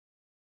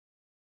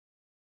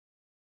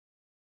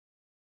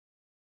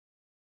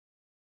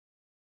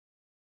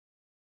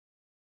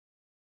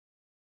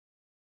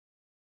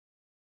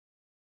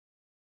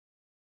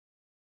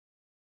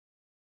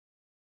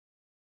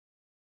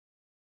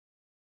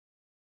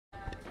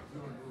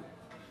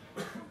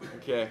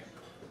Okay.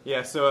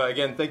 Yeah, so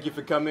again, thank you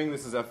for coming.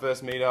 This is our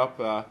first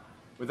meetup.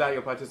 Without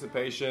your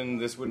participation,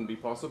 this wouldn't be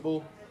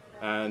possible.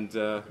 And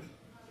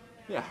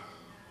yeah.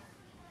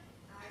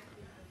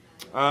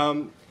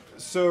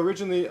 So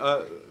originally,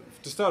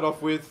 to start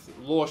off with,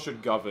 law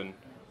should govern.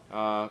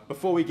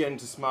 Before we get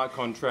into smart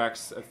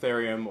contracts,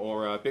 Ethereum,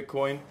 or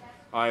Bitcoin,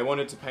 I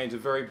wanted to paint a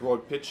very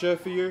broad picture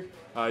for you,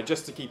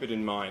 just to keep it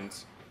in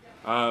mind.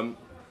 And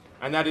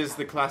that is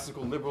the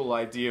classical liberal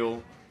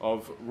ideal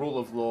of rule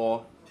of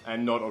law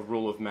and not of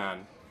rule of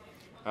man.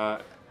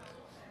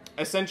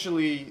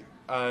 Essentially,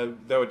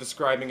 they were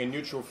describing a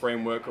neutral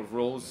framework of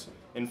rules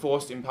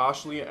enforced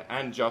impartially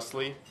and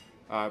justly,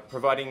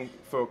 providing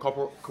for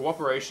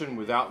cooperation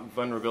without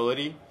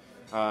vulnerability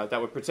that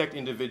would protect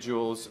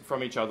individuals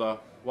from each other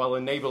while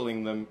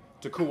enabling them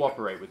to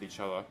cooperate with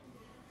each other.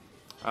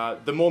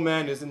 The more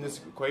man is in this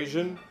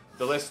equation,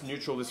 the less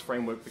neutral this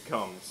framework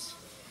becomes.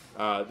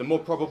 The more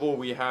probable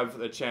we have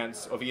a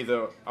chance of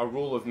either a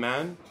rule of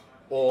man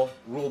or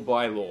rule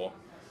by law.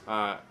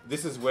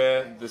 This is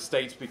where the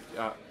state,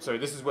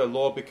 this is where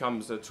law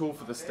becomes a tool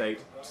for the state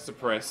to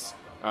suppress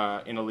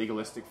in a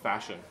legalistic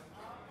fashion.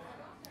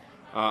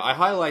 I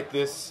highlight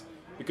this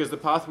because the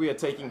path we are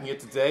taking here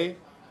today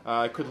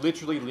could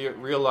literally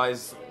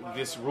realize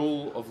this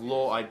rule of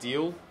law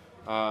ideal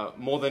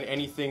more than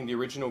anything the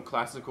original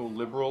classical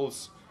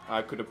liberals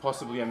could have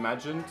possibly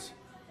imagined,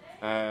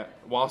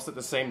 whilst at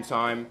the same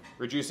time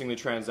reducing the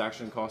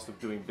transaction cost of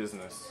doing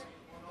business.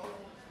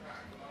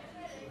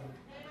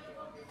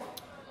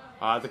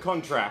 The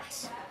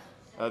contract.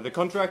 The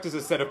contract is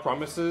a set of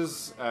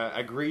promises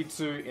agreed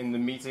to in the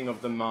meeting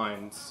of the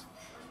minds.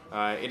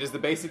 It is the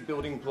basic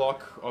building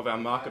block of our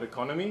market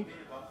economy.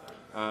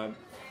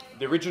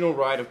 The original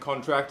right of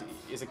contract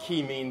is a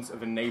key means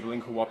of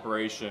enabling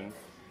cooperation,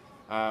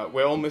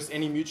 where almost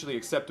any mutually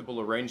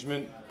acceptable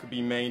arrangement could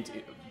be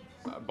made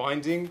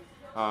binding,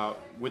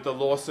 with the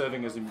law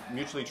serving as a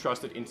mutually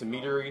trusted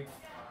intermediary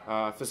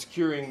for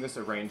securing this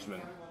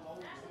arrangement.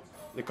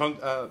 The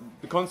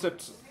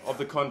concept of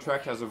the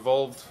contract has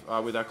evolved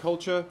with our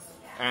culture,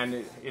 and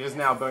it is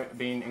now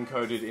being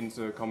encoded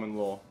into common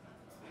law.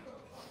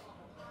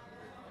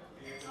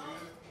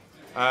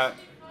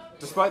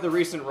 Despite the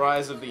recent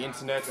rise of the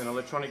internet and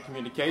electronic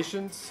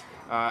communications,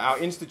 our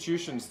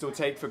institutions still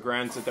take for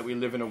granted that we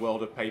live in a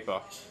world of paper.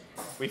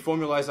 We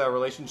formalize our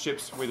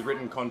relationships with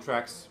written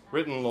contracts,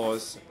 written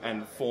laws,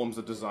 and forms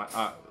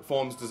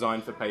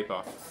designed for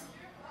paper.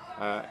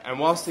 And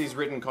whilst these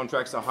written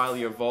contracts are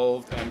highly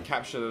evolved and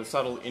capture the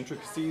subtle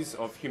intricacies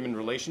of human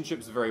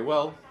relationships very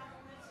well,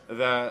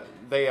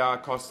 they are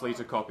costly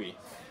to copy.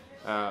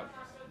 Not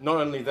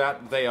only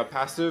that, they are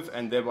passive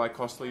and thereby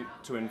costly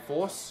to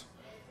enforce.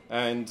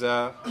 And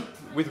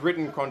with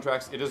written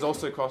contracts, it is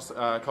also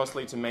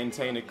costly to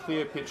maintain a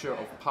clear picture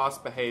of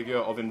past behavior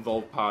of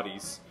involved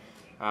parties,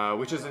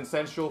 which is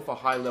essential for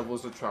high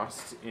levels of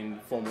trust in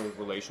formal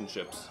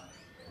relationships.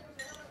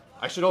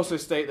 I should also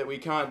state that we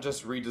can't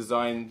just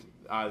redesign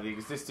the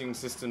existing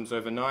systems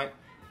overnight,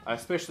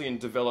 especially in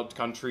developed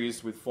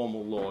countries with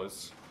formal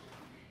laws.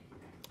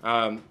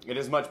 It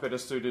is much better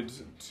suited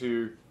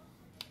to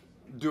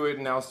do it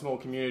in our small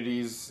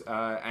communities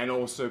and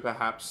also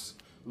perhaps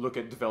look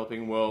at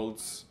developing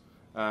worlds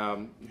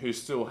who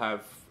still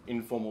have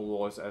informal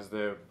laws, as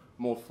they're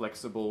more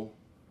flexible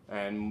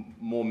and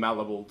more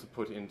malleable to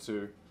put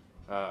into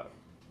a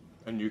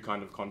new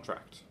kind of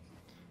contract.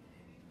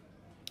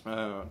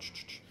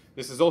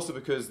 This is also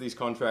because these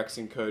contracts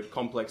encode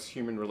complex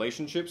human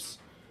relationships.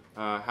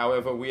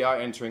 However, we are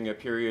entering a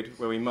period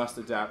where we must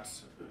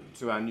adapt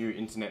to our new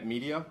internet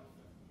media.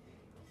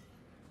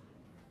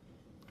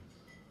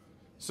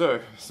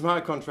 So,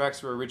 smart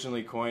contracts were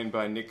originally coined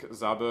by Nick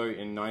Szabo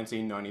in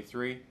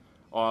 1993,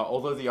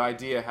 although the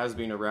idea has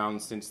been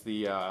around since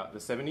the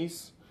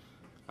 70s.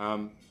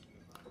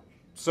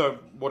 So,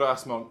 what are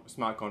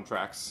smart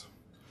contracts?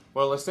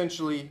 Well,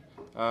 essentially,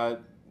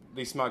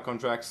 these smart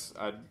contracts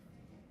are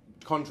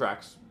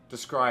contracts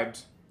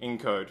described in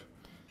code,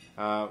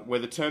 where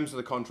the terms of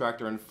the contract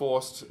are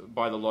enforced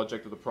by the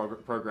logic of the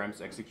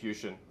program's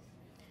execution.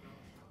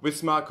 With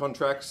smart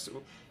contracts,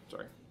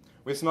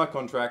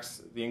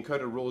 the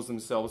encoded rules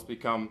themselves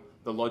become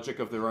the logic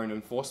of their own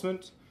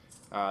enforcement.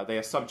 They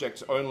are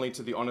subject only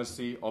to the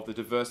honesty of the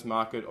diverse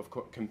market of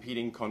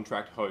competing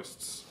contract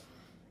hosts,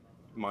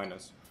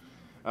 miners.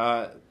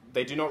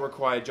 They do not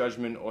require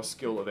judgment or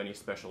skill of any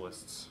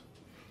specialists.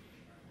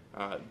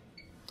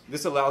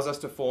 This allows us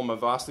to form a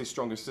vastly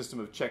stronger system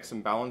of checks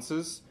and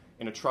balances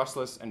in a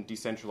trustless and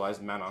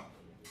decentralized manner.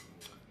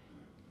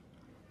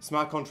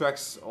 Smart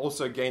contracts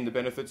also gain the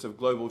benefits of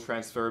global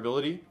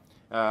transferability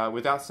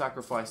without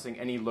sacrificing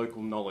any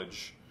local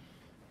knowledge.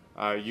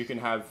 You can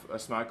have a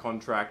smart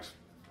contract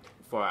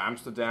for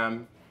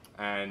Amsterdam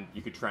and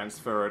you could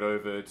transfer it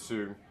over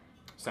to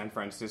San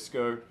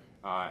Francisco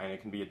and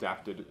it can be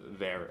adapted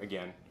there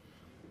again.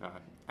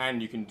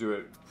 And you can do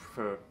it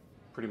for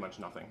pretty much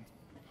nothing.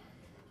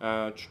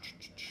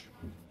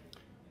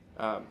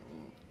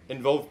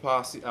 Involved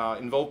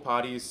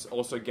parties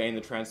also gain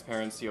the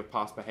transparency of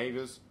past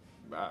behaviors,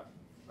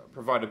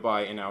 provided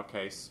by, in our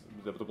case,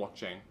 the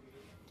blockchain.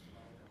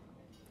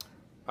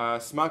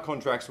 Smart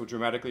contracts will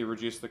dramatically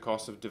reduce the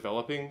cost of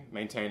developing,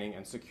 maintaining,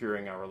 and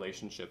securing our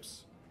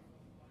relationships.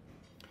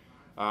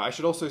 I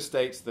should also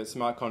state that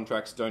smart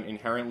contracts don't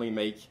inherently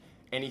make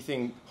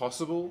anything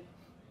possible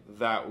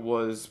that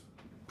was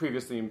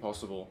previously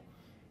impossible,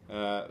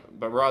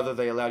 but rather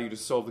they allow you to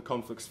solve the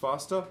conflicts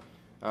faster,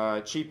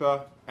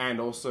 cheaper, and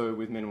also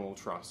with minimal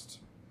trust.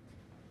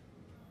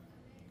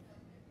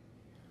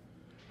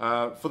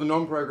 For the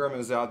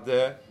non-programmers out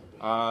there,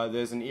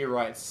 there's an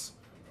eRights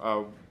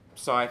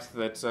site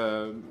that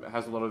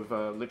has a lot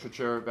of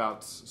literature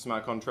about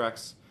smart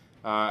contracts,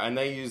 and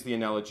they use the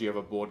analogy of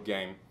a board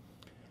game.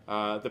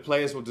 The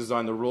players will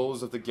design the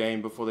rules of the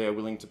game before they are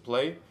willing to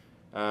play,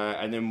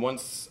 and then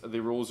once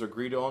the rules are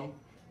agreed on,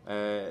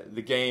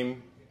 the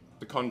game,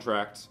 the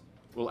contract,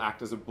 will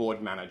act as a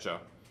board manager.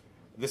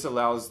 This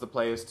allows the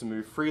players to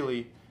move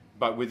freely,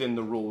 but within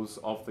the rules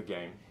of the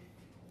game.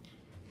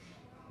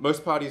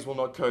 Most parties will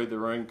not code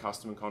their own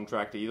custom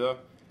contract either,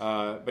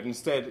 but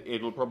instead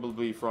it will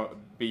probably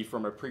be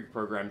from a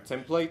pre-programmed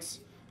template,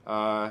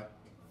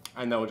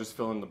 and they'll just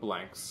fill in the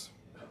blanks.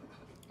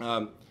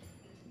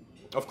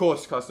 Of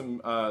course,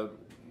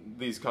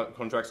 these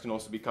contracts can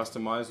also be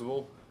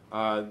customizable.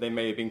 They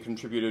may have been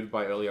contributed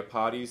by earlier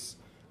parties,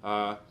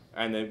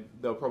 and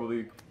they'll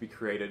probably be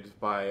created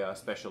by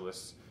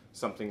specialists,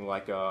 something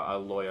like a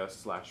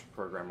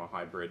lawyer/programmer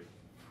hybrid.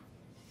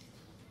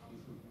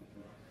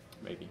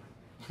 Maybe.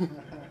 That's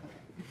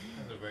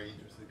a very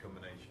interesting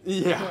combination.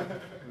 Yeah,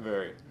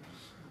 very.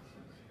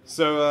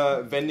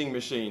 So vending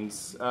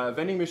machines.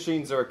 Vending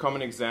machines are a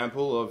common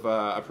example of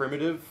a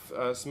primitive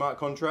smart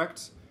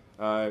contract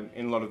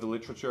in a lot of the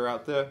literature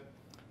out there.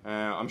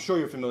 I'm sure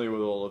you're familiar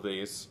with all of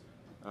these,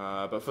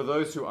 but for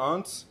those who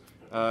aren't,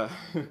 a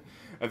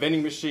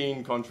vending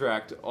machine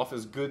contract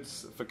offers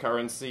goods for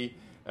currency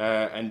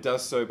and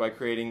does so by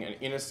creating an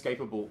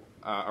inescapable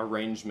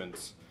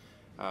arrangement.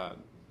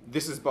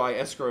 This is by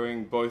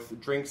escrowing both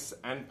drinks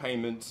and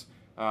payment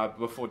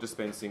before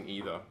dispensing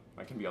either.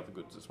 That can be other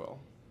goods as well.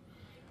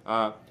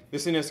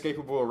 This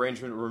inescapable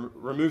arrangement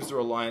removes the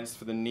reliance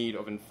for the need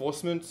of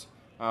enforcement,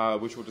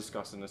 which we'll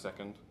discuss in a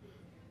second.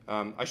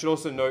 I should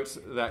also note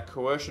that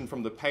coercion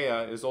from the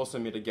payer is also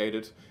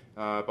mitigated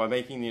by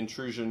making the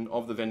intrusion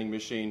of the vending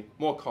machine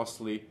more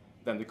costly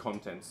than the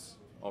contents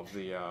of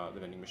the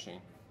vending machine.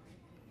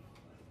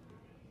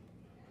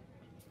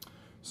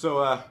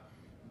 So,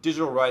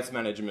 digital rights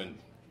management.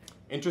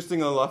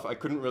 Interestingly enough, I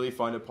couldn't really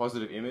find a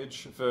positive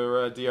image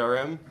for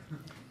DRM,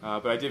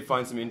 but I did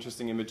find some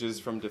interesting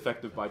images from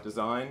Defective by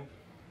Design.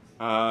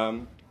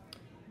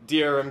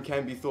 DRM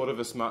can be thought of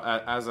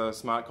as a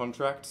smart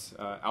contract,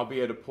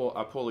 albeit a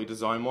poorly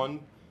designed one.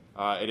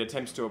 It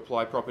attempts to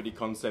apply property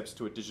concepts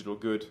to a digital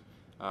good.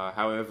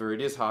 However, it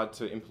is hard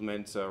to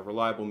implement a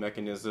reliable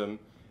mechanism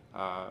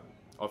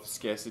of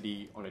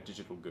scarcity on a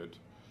digital good.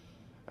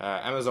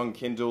 Amazon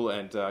Kindle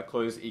and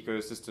closed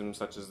ecosystems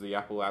such as the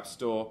Apple App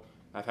Store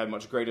have had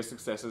much greater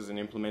successes in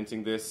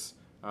implementing this,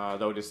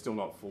 though it is still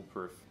not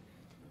foolproof.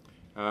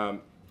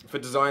 For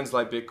designs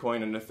like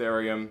Bitcoin and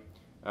Ethereum,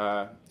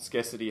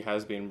 scarcity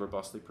has been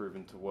robustly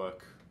proven to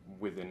work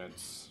within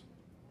its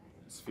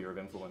sphere of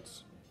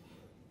influence.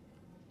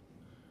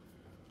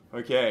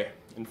 Okay,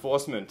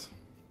 enforcement.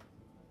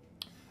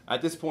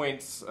 At this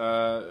point,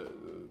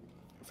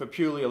 for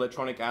purely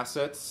electronic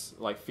assets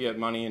like fiat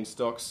money and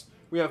stocks,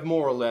 we have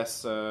more or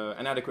less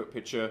an adequate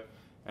picture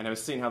and have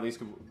seen how these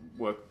could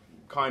work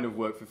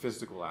for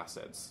physical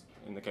assets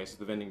in the case of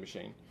the vending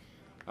machine.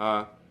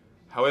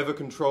 However,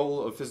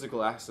 control of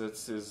physical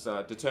assets is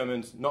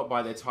determined not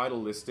by their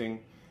title listing,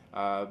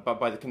 but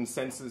by the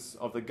consensus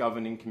of the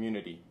governing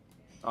community,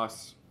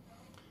 us.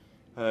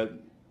 The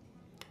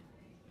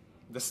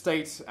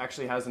state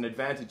actually has an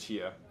advantage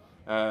here.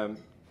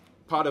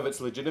 Part of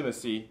its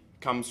legitimacy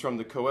comes from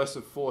the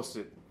coercive force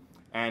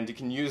and it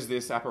can use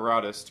this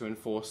apparatus to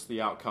enforce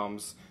the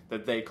outcomes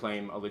that they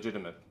claim are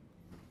legitimate.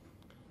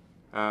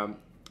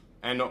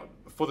 And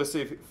for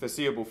the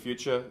foreseeable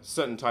future,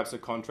 certain types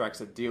of contracts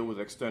that deal with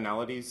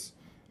externalities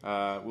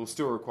will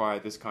still require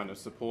this kind of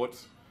support.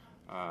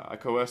 A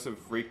coercive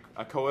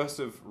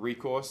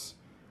recourse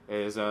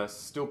is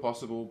still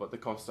possible, but the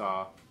costs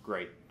are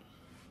great.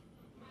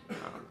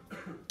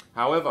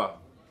 However,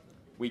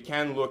 we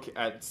can look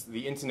at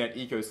the internet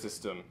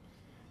ecosystem.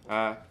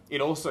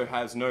 It also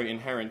has no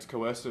inherent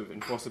coercive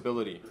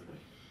enforceability.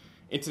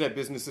 Internet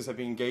businesses have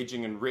been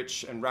engaging in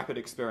rich and rapid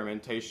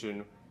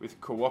experimentation with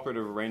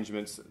cooperative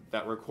arrangements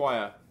that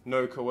require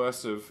no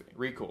coercive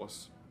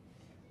recourse.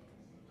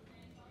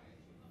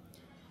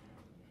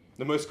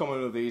 The most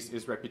common of these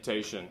is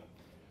reputation.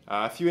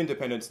 A few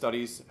independent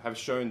studies have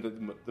shown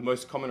that the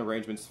most common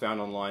arrangements found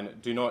online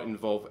do not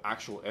involve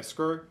actual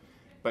escrow,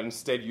 but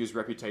instead use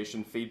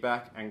reputation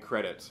feedback and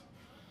credit.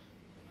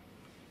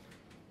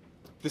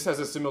 This has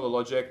a similar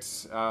logic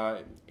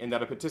in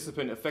that a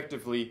participant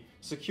effectively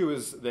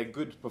secures their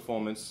good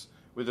performance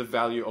with the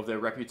value of their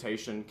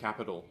reputation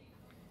capital.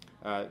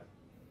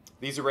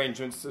 These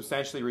arrangements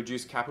substantially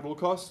reduce capital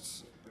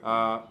costs.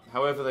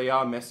 However, they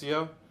are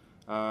messier,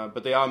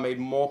 but they are made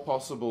more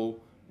possible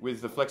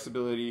with the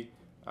flexibility,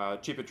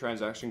 cheaper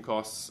transaction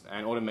costs,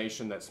 and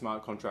automation that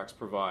smart contracts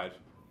provide.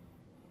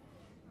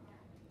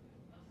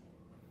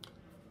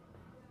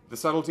 The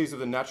subtleties of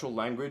the natural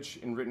language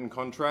in written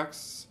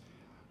contracts.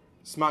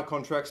 Smart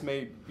contracts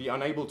may be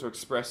unable to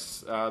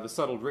express the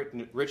subtle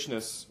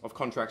richness of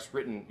contracts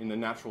written in the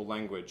natural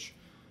language.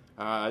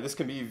 This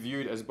can be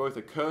viewed as both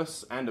a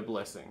curse and a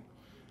blessing.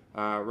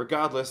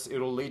 Regardless, it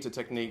will lead to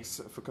techniques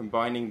for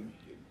combining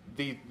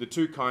the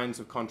two kinds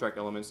of contract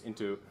elements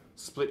into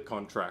split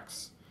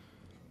contracts.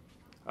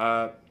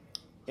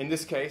 In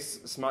this case,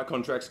 smart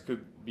contracts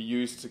could be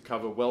used to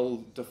cover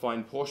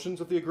well-defined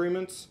portions of the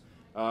agreements,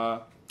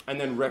 and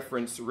then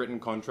reference written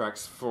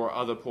contracts for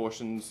other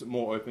portions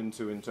more open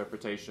to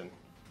interpretation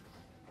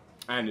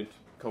and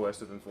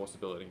coercive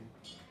enforceability.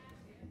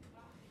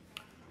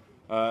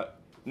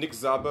 Nick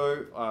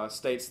Szabo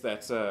states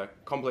that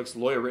complex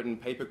lawyer-written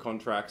paper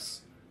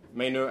contracts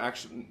may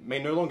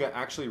no longer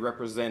actually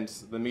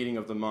represent the meeting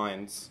of the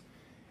minds.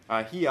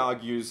 He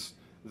argues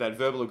that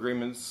verbal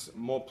agreements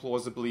more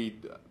plausibly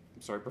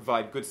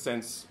provide good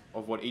sense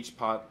of what each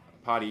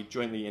party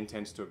jointly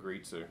intends to agree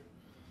to.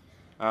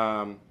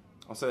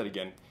 I'll say that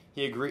again.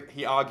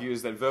 He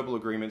argues that verbal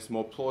agreements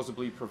more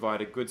plausibly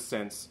provide a good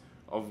sense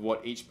of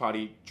what each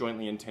party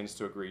jointly intends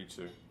to agree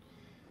to.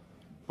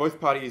 Both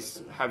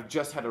parties have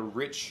just had a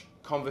rich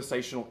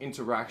conversational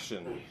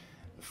interaction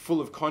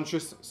full of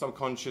conscious,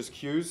 subconscious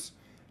cues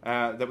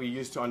that we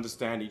use to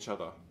understand each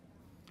other.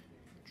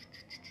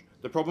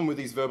 The problem with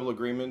these verbal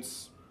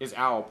agreements is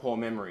our poor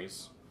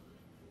memories,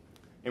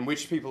 in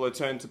which people are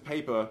turned to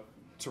paper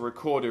to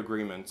record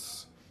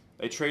agreements.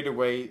 They trade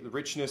away the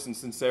richness and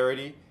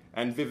sincerity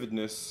and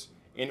vividness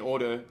in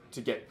order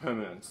to get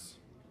permanence.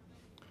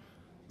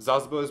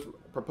 Szabo's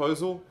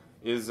proposal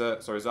is to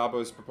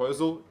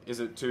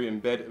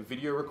embed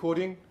video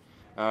recording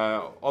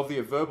of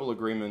the verbal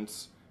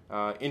agreements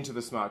into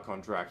the smart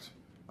contract.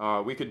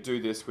 We could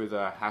do this with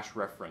a hash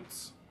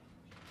reference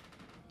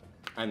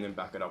and then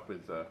back it up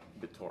with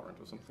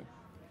BitTorrent or something.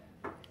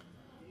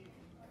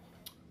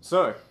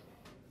 So,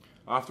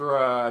 after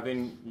I've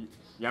been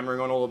yammering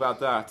on all about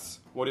that,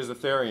 what is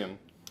Ethereum?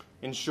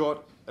 In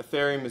short,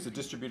 Ethereum is a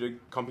distributed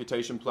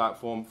computation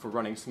platform for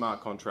running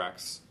smart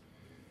contracts.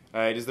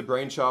 It is the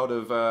brainchild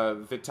of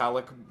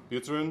Vitalik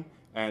Buterin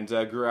and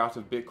grew out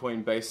of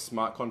Bitcoin-based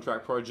smart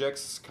contract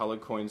projects,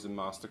 Colored Coins and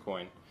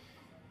Mastercoin.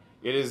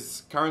 It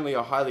is currently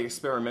a highly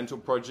experimental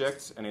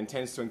project and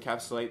intends to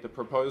encapsulate the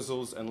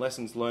proposals and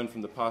lessons learned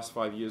from the past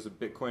 5 years of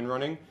Bitcoin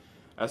running,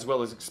 as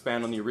well as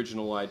expand on the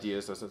original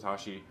ideas of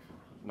Satoshi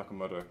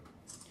Nakamoto.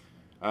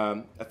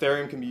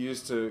 Ethereum can be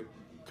used to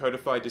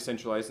codify,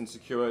 decentralize, and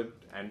secure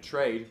and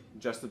trade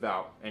just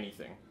about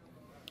anything.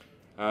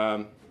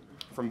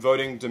 From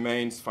voting,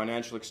 domains,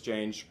 financial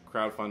exchange,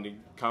 crowdfunding,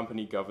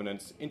 company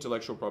governance,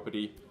 intellectual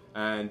property,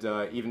 and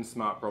even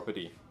smart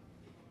property.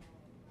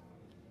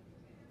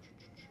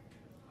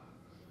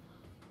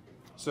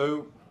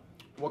 So,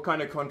 what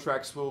kind of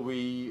contracts will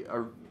we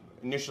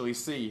initially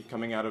see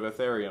coming out of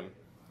Ethereum?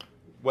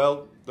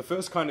 Well, the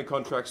first kind of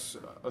contracts,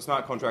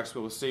 smart contracts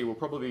we'll see will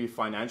probably be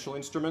financial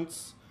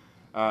instruments,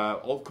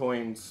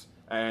 altcoins,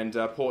 and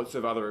ports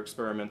of other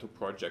experimental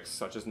projects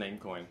such as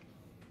Namecoin.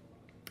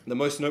 The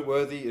most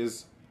noteworthy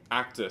is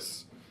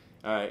Actus.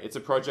 It's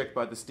a project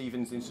by the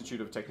Stevens Institute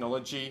of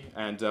Technology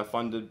and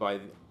funded by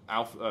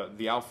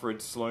the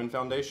Alfred Sloan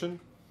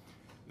Foundation.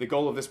 The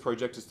goal of this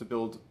project is to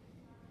build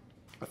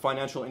a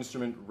financial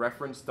instrument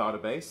reference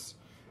database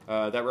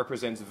that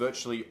represents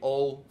virtually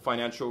all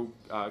financial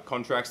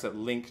contracts that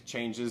link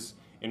changes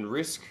in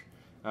risk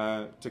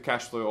to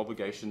cash flow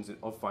obligations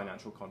of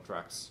financial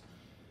contracts.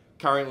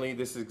 Currently,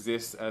 this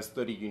exists as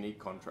 30 unique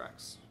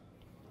contracts.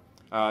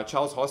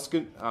 Charles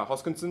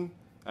Hoskinson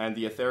and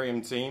the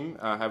Ethereum team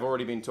have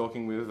already been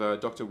talking with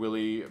Dr.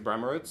 Willy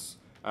Bramertz,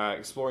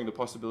 exploring the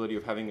possibility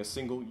of having a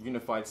single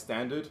unified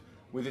standard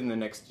within the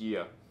next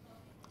year.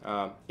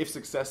 If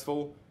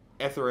successful,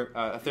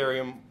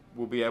 Ethereum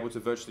will be able to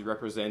virtually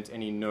represent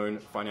any known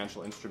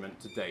financial instrument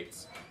to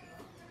date.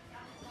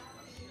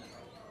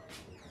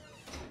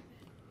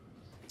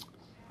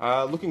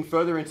 Looking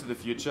further into the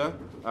future,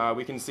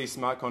 we can see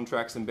smart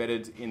contracts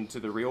embedded into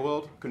the real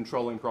world,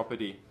 controlling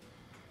property.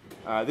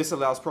 This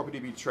allows property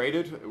to be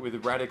traded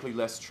with radically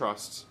less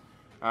trust,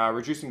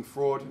 reducing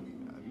fraud,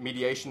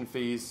 mediation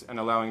fees, and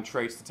allowing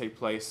trades to take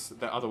place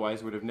that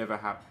otherwise would have never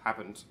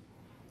happened.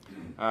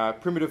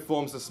 Primitive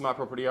forms of smart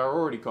property are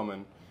already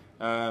common,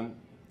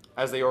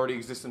 as they already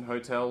exist in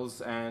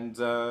hotels and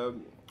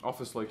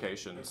office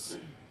locations.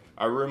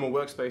 A room or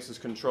workspace is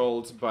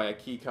controlled by a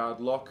keycard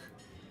lock.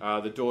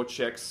 The door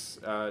checks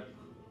to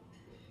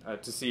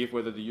see if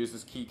whether the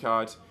user's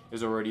keycard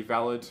is already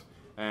valid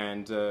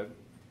and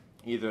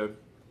either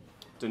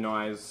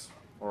denies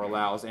or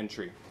allows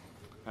entry,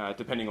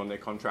 depending on their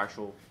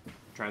contractual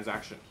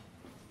transaction.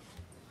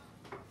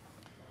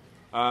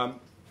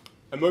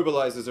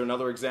 Immobilizers are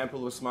another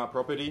example of smart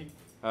property.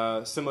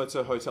 Similar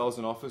to hotels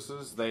and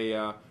offices, they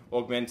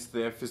augment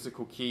their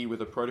physical key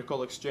with a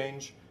protocol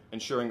exchange,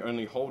 ensuring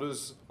only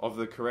holders of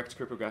the correct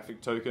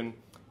cryptographic token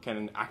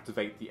can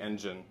activate the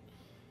engine.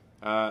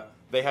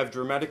 They have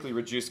dramatically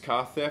reduced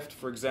car theft,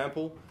 for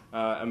example.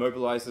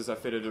 Immobilizers are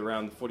fitted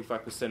around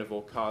 45% of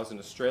all cars in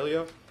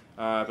Australia,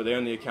 but they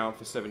only account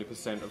for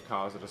 70% of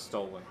cars that are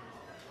stolen.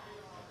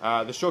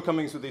 The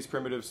shortcomings with these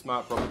primitive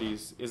smart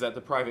properties is that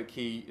the private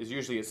key is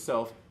usually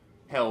itself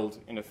held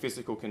in a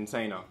physical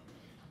container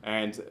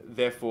and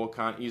therefore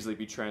can't easily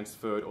be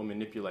transferred or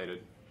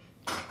manipulated.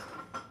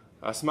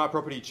 A smart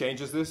property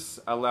changes this,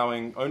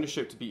 allowing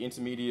ownership to be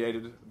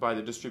intermediated by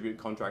the distributed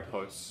contract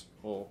hosts,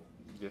 or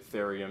the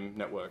Ethereum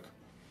network.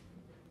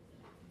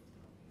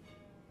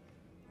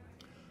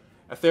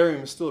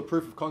 Ethereum is still a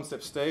proof of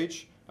concept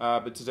stage,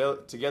 but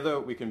together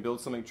we can build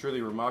something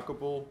truly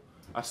remarkable,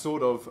 a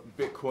sort of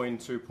Bitcoin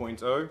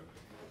 2.0.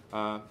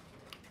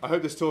 I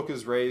hope this talk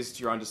has raised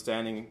your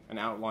understanding and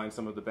outlined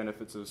some of the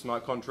benefits of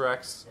smart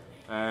contracts,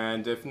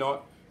 and if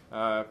not,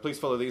 please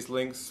follow these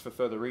links for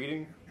further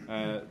reading.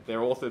 They're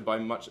authored by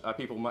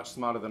people much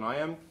smarter than I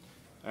am,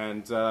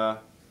 and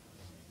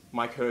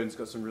Mike Hearn's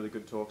got some really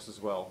good talks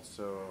as well,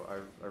 so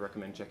I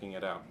recommend checking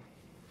it out.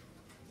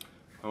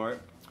 All right.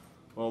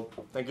 Well,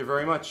 thank you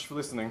very much for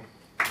listening.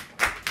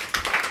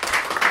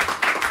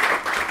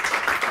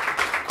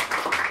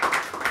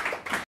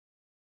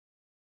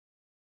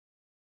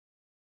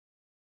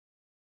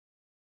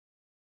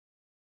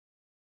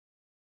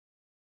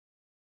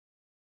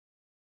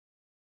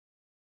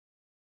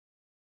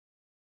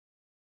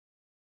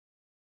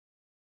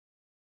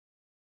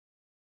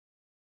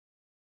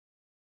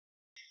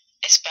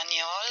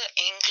 Español,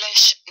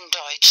 English,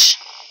 Deutsch.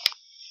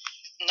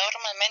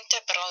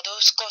 Normalmente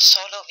produzco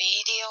solo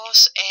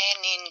videos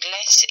en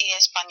inglés y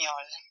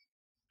español.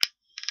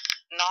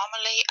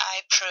 Normally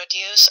I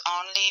produce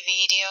only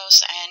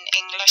videos in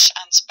English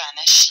and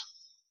Spanish.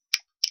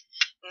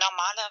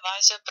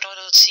 Normalerweise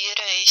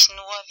produziere ich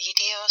nur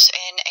Videos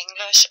en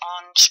English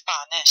und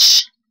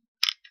Spanish.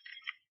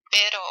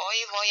 Pero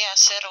hoy voy a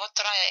hacer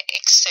otra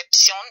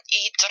excepción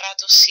y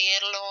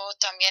traducirlo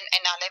también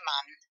en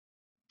alemán.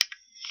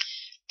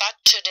 But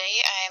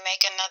today I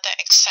make another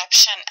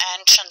exception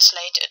and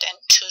translate it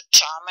into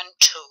German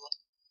too.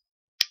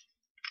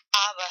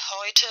 Aber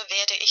heute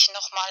werde ich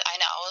nochmal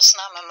eine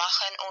Ausnahme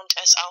machen und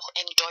es auch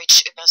in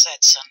Deutsch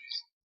übersetzen.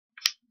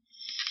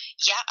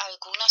 Ya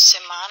algunas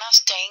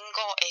semanas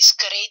tengo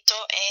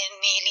escrito en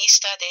mi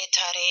lista de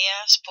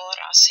tareas por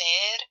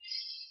hacer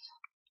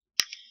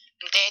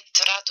de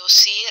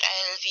traducir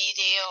el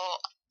video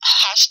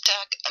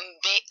hashtag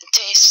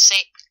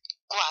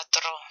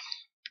BTC4.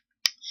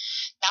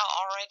 Now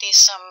already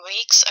some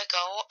weeks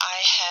ago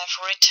I have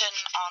written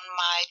on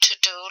my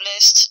to-do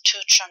list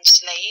to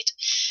translate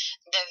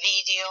the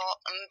video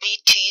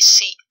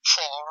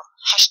BTC4,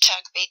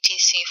 hashtag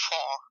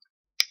BTC4.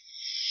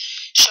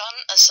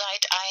 Schon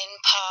seit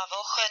ein paar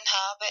Wochen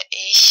habe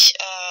ich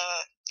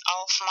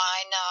auf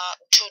meiner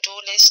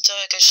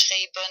To-Do-Liste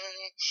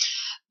geschrieben,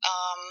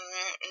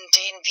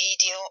 den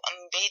Video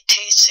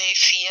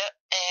BTC4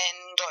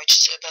 in Deutsch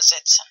zu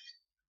übersetzen.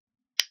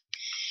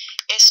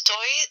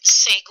 Estoy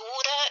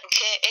segura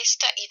que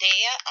esta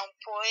idea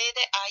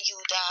puede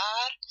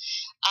ayudar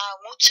a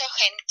mucha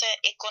gente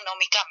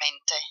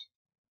económicamente.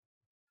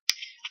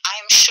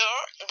 I'm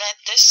sure that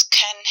this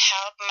can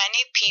help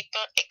many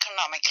people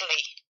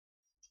economically.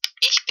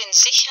 Ich bin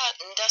sicher,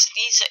 dass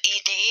diese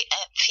Idee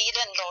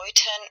vielen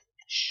Leuten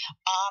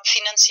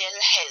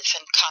finanziell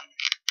helfen kann.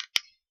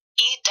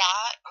 Y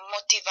da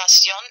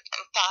motivación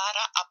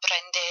para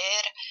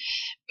aprender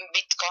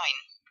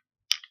Bitcoin.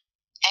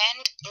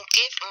 And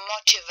give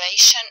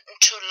motivation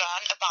to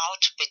learn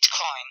about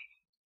Bitcoin.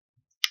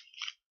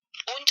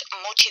 Und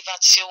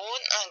Motivation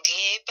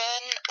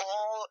geben,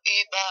 um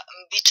über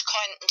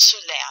Bitcoin zu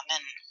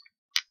lernen.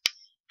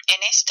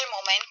 En este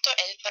momento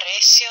el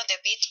precio de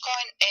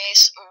Bitcoin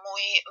es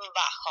muy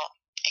bajo,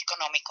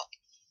 económico.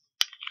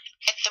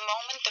 At the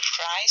moment the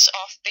price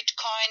of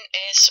Bitcoin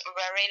is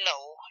very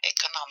low,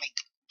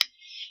 economic.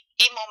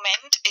 Im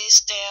Moment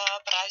ist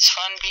der Preis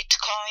von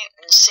Bitcoin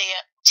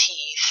sehr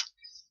tief.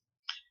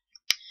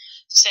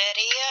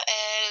 Sería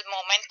el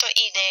momento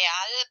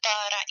ideal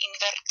para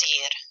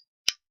invertir.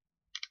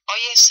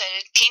 Hoy es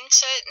el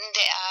 15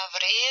 de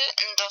abril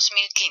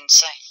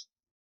 2015.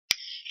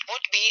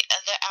 Would be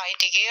the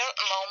ideal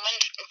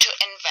moment to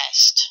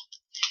invest.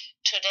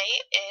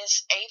 Today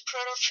is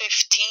April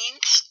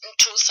 15th,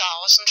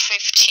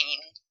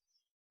 2015.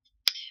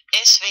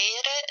 Es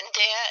wäre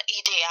der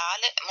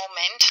ideale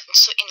Moment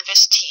zu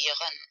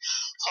investieren.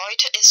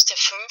 Heute ist der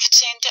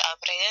 15.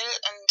 April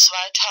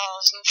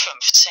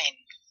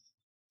 2015.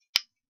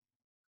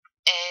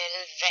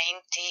 El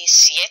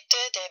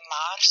 27 de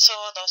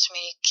marzo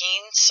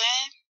 2015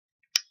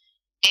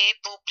 he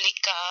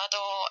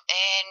publicado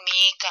en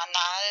mi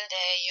canal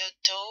de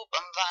YouTube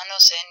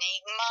Vanos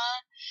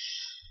Enigma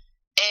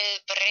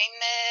el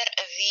primer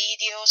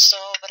video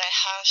sobre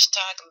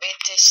hashtag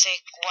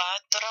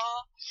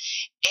BTC4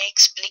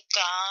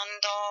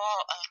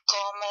 explicando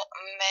cómo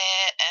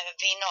me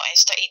vino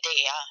esta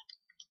idea.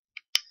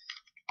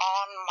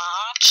 On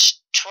March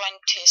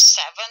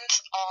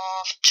 27th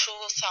of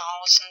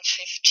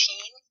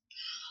 2015.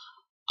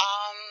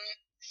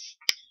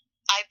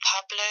 I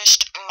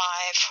published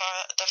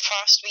the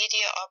first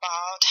video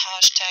about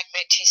hashtag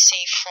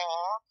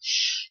BTC4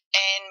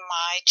 in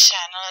my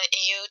channel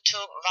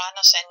YouTube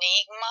Vanus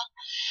Enigma,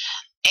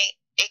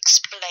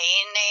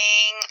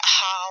 explaining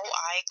how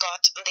I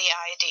got the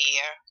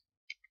idea.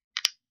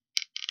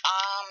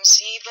 Am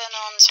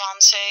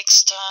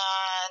 27.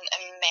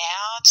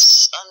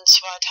 März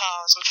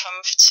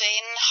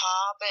 2015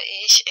 habe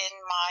ich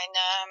in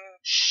meinem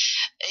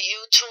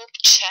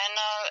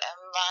YouTube-Channel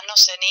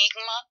Vanus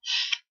Enigma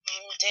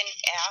den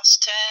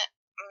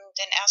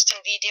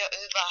ersten Video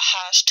über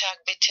Hashtag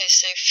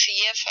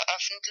BTC4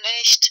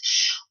 veröffentlicht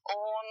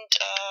und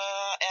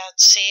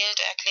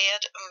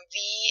erklärt,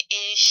 wie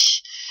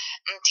ich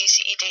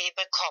diese Idee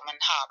bekommen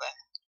habe.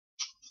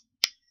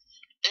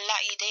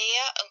 La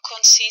idea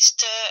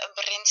consiste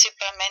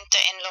principalmente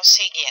en lo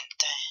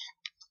siguiente.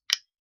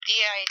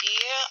 The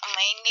idea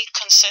mainly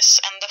consists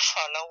in the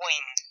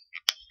following.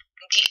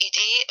 Die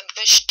Idee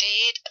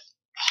besteht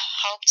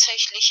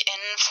hauptsächlich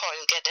in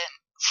folgendem.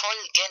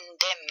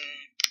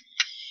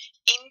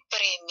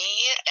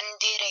 Imprimir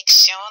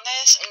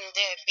direcciones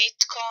de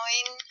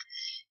Bitcoin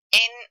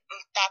en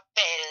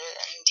papel,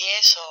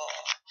 10 o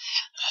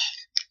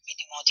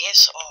mínimo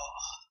 10 o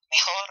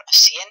mejor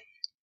 100.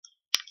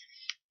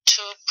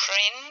 To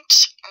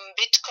print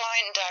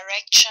Bitcoin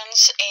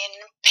directions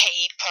in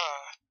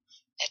paper,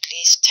 at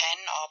least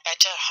 10 or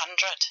better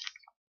 100.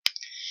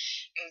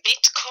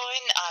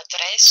 Bitcoin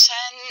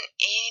Adressen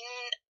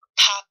in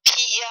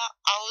Papier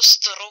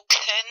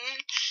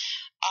ausdrucken,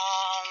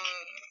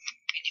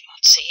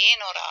 Minimum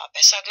 10 oder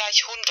besser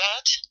gleich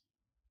 100.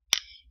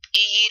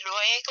 Y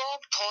luego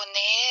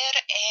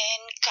poner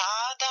en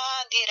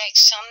cada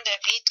dirección de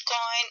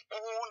Bitcoin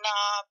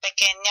una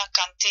pequeña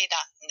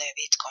cantidad de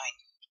Bitcoin.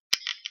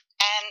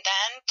 And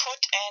then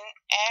put in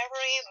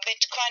every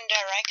Bitcoin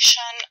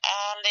direction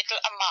a little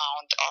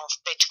amount of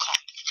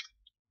Bitcoin.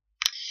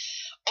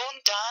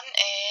 Und dann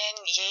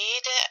in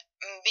jede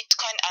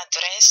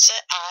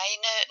Bitcoin-Adresse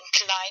eine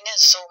kleine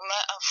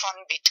Summe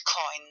von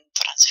Bitcoin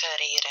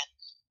transferieren.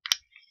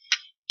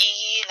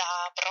 Y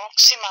la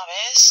próxima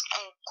vez,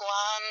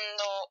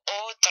 cuando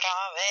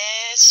otra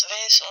vez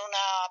ves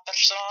una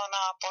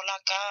persona por la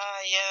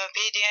calle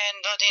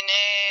pidiendo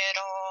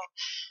dinero,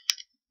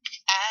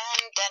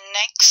 and the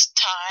next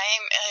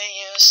time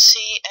you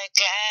see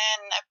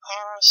again a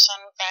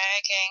person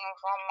begging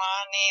for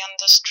money on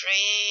the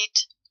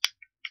street,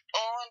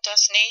 und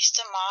das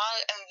nächste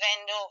Mal,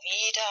 wenn du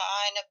wieder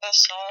eine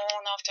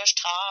Person auf der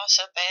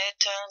Straße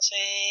betteln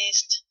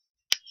siehst,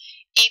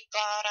 y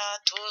para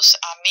tus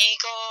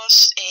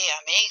amigos y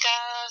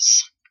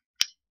amigas,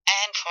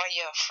 and for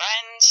your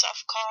friends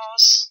of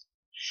course,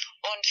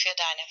 und für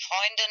deine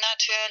Freunde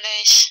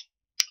natürlich,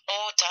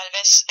 o tal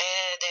vez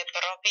de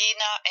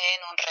propina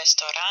en un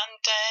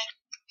restaurante,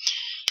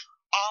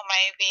 or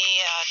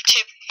maybe a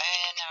tip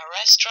in a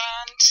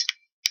restaurant,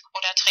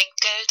 oder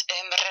Trinkgeld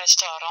im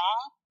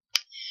Restaurant.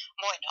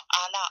 Bueno,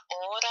 a la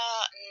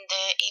hora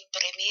de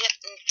imprimir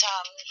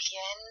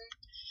también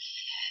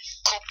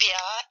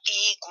copiar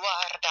y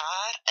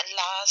guardar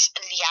las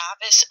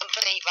llaves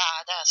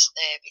privadas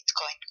de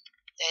Bitcoin,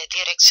 de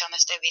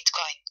direcciones de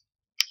Bitcoin.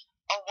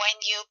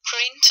 When you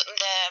print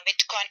the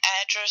Bitcoin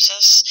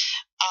addresses,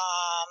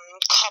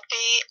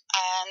 copy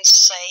and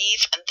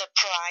save the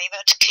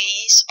private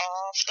keys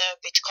of the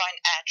Bitcoin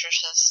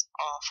addresses,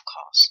 of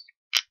course.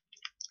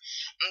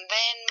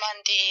 Wenn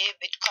man die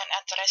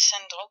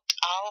Bitcoin-Adressen druckt,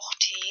 auch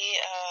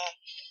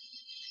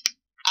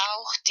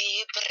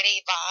die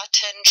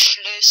privaten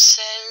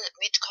Schlüssel,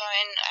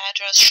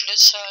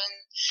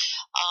 Bitcoin-Address-Schlüsseln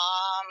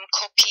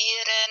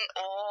kopieren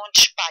und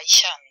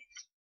speichern.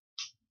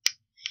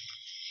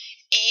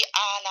 Y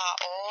a la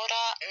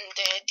hora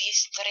de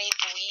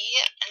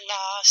distribuir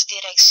las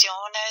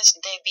direcciones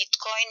de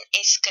Bitcoin,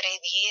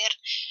 escribir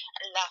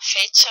la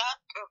fecha,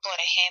 por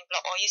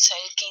ejemplo, hoy es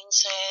el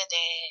 15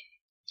 de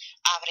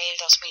abril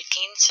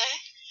 2015,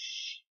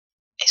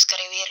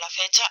 escribir la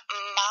fecha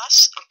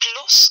más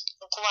plus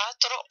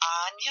 4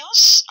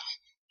 años,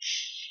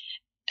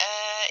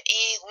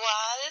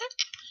 igual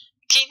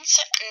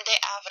 15 de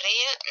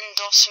abril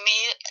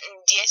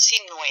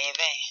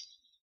 2019.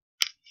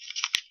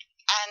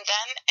 And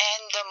then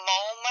in the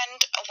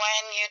moment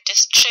when you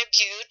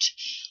distribute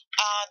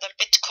the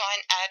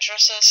Bitcoin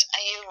addresses,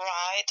 you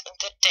write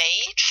the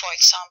date, for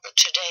example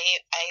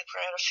today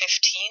April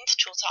 15th,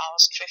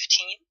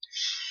 2015,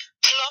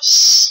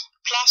 plus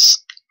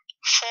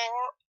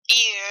 4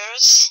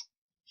 years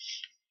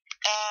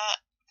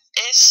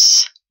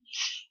is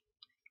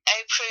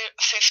April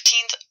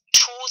 15th,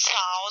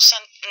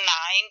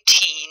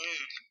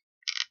 2019.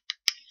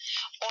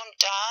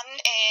 Und dann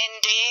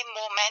in dem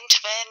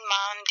Moment, wenn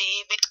man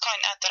die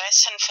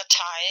Bitcoin-Adressen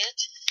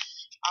verteilt,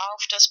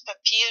 auf das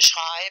Papier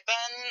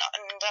schreiben,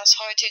 das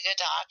heutige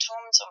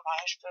Datum, zum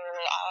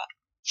Beispiel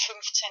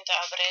 15.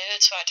 April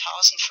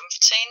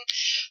 2015,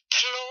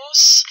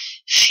 plus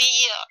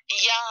 4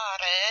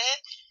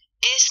 Jahre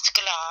ist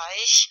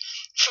gleich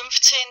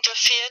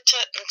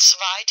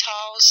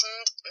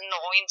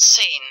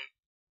 15.04.2019.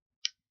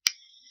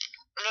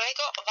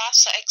 Luego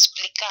vas a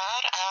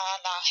explicar a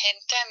la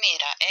gente,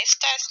 mira,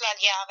 esta es la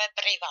llave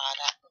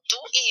privada,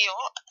 tú y yo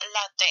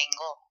la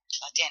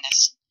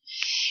tienes.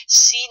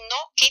 Si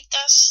no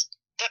quitas,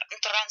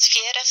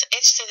 transfieres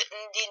este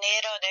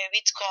dinero de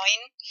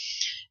Bitcoin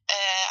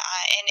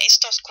en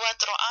estos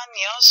 4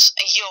 años,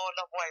 yo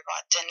lo vuelvo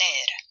a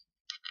tener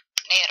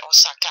o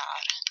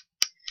sacar.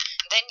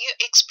 Then you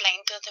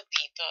explain to the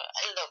people,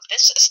 look,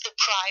 this is the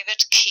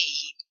private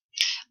key.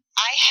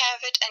 I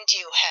have it and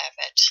you have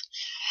it.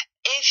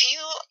 If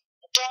you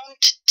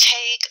don't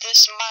take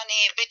this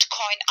money,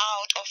 Bitcoin,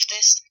 out of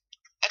this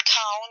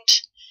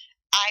account,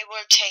 I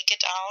will take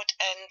it out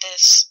in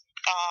these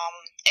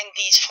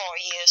 4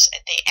 years,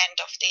 at the end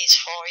of these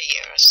 4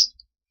 years.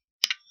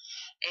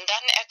 Und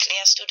dann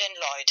erklärst du den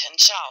Leuten,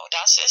 schau,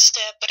 das ist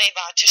der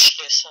private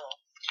Schlüssel.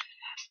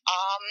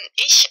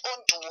 Ich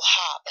und du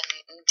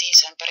haben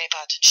diesen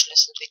privaten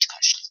Schlüssel,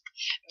 Bitcoin-Schlüssel.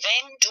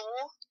 Wenn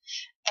du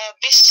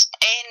bis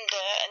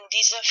Ende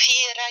dieser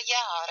 4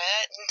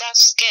 Jahre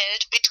das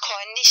Geld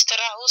Bitcoin nicht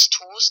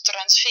raustust,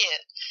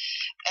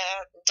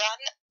 dann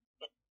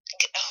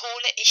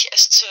hole ich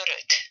es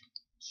zurück.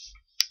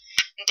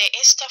 De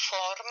esta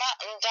forma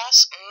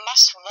das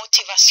más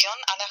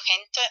motivación a la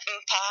gente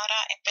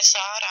para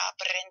empezar a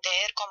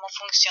aprender cómo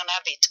funciona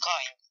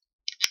Bitcoin.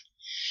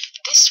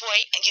 This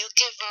way you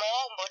give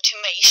more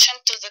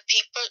motivation to the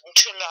people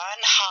to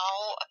learn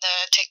how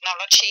the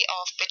technology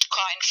of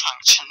Bitcoin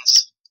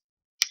functions.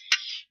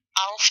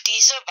 Auf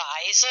diese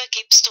Weise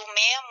gibst du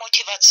mehr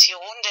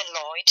Motivation den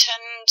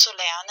Leuten zu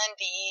lernen,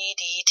 wie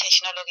die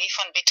Technologie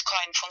von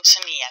Bitcoin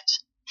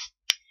funktioniert.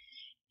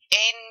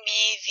 En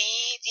mi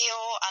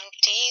video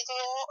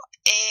antiguo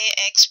he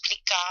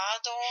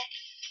explicado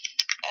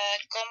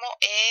cómo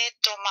he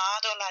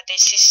tomado la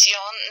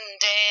decisión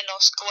de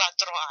los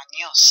 4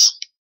 años.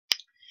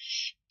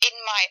 In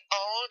my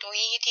old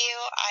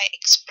video, I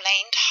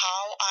explained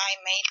how I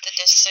made the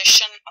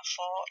decision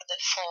for the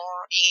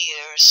 4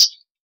 years.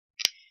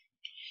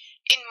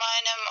 In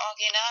meinem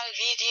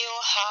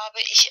Originalvideo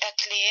habe ich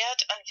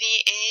erklärt,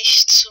 wie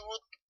ich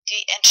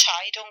die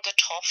Entscheidung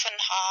getroffen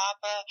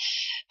habe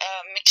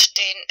mit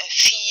den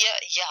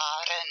 4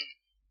 Jahren.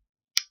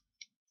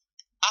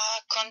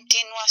 A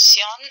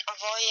continuación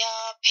voy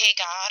a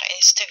pegar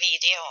este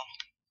video.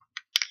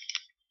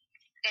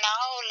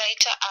 Now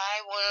later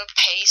I will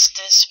paste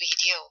this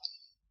video.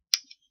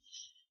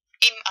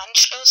 Im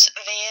Anschluss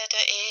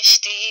werde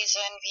ich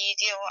diesen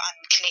Video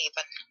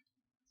ankleben.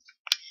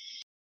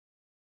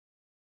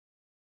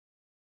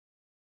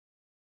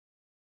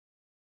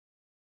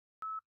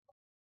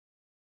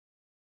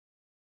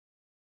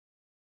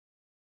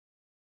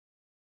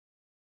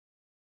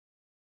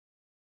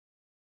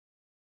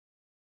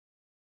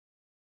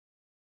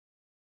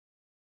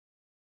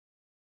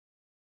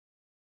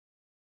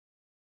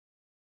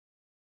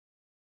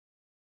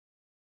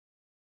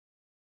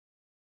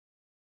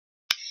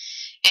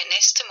 En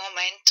este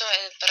momento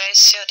el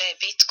precio de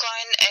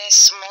Bitcoin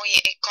es muy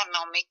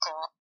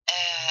económico.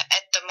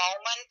 At the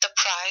moment the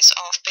price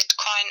of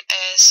Bitcoin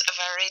is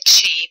very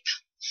cheap.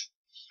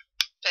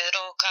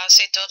 Pero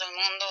casi todo el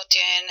mundo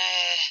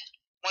tiene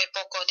muy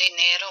poco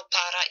dinero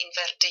para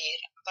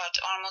invertir. But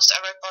almost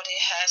everybody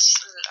has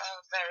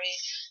very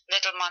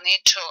little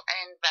money to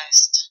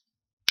invest.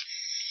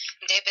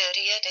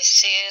 Debería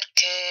decir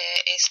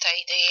que esta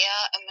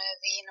idea me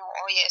vino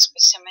hoy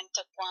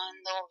especialmente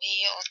cuando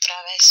vi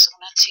otra vez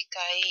una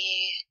chica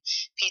ahí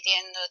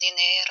pidiendo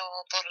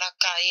dinero por la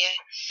calle.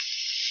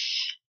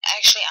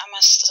 Actually, I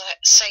must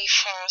say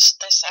first,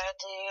 this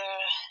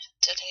idea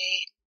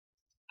today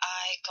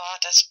I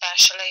got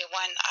especially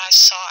when I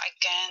saw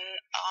again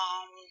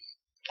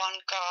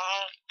one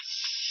girl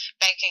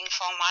begging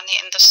for money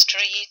in the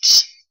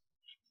streets.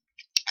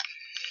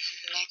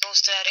 Me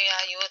gustaría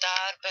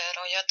ayudar,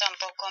 pero yo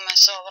tampoco me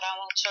sobra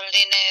mucho el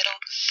dinero.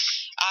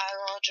 I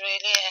would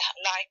really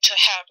like to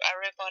help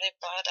everybody,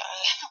 but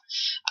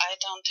I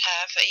don't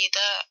have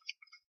either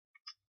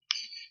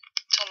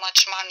too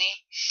much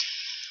money.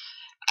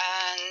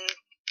 And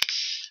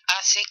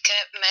así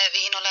que me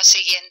vino la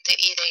siguiente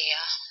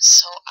idea.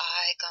 So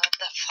I got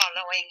the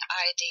following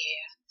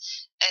idea.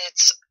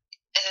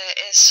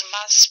 Es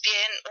más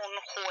bien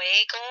un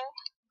juego.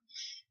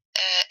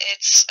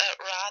 It's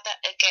rather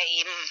a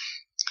game.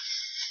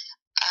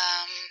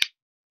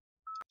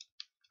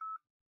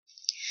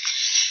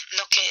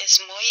 Lo que es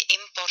muy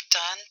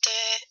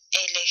importante,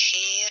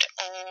 elegir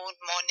un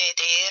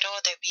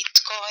monedero de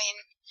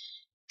Bitcoin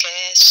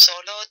que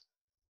solo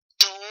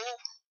tú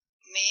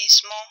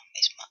misma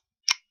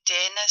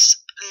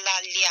tienes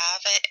la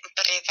llave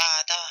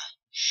privada.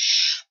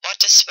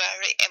 What is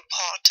very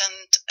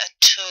important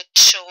to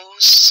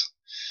choose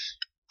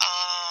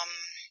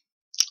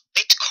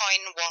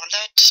Bitcoin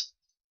wallet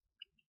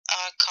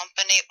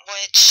company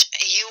which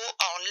you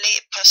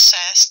only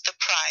possess the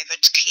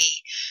private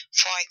key.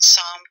 For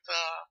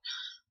example,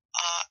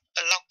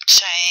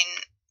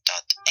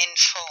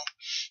 BlockChain.info.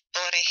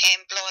 Por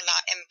ejemplo,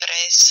 la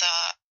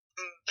empresa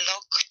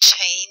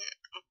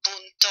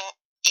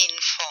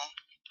blockchain.info.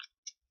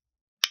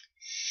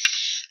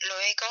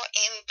 Luego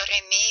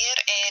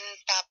imprimir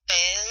en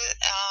papel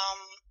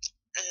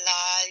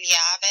la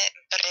llave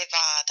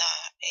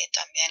privada y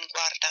también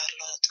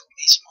guardarlo tú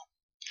mismo.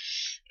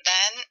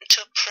 Then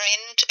to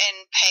print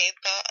in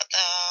paper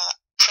the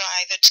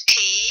private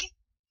key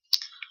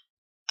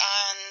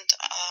and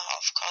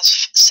of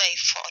course save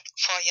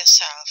for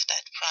yourself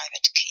that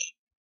private key.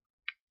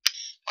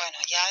 Bueno,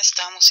 ya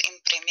estamos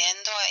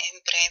imprimiendo,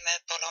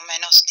 imprime por lo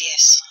menos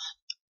 10.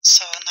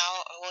 So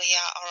now we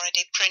are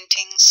already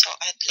printing, so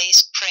at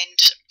least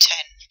print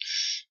 10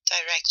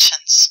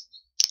 directions,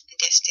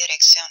 10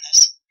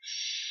 direcciones.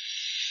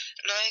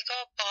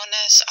 Luego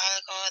pones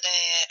algo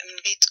de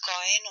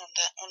Bitcoin,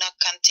 una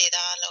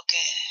cantidad, lo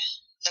que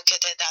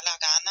te da la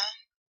gana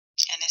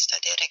en esta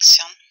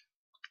dirección.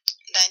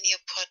 Then you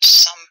put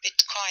some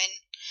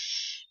Bitcoin,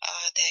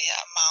 the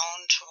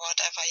amount,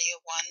 whatever you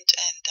want,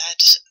 in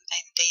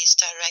these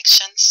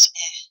directions.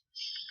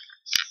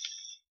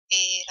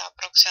 Y la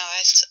próxima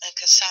vez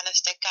que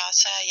sales de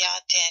casa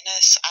ya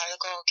tienes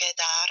algo que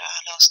dar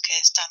a los que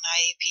están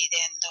ahí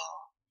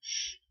pidiendo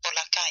por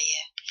la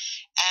calle.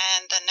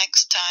 And the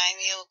next time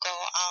you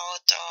go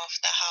out of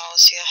the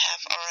house, you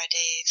have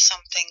already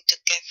something to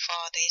give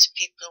for these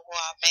people who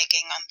are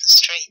begging on the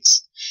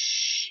streets.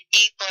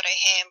 Y por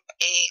ejemplo,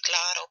 y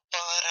claro,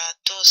 para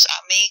tus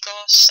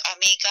amigos,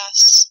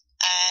 amigas,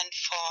 and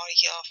for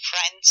your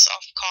friends,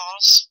 of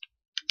course.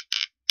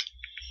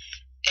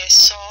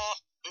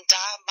 Eso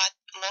da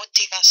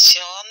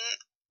motivación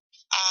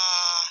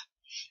a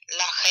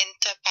la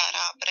gente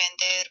para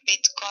aprender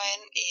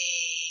Bitcoin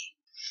y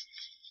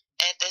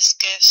this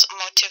gives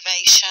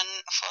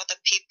motivation for the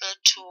people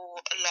to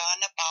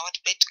learn about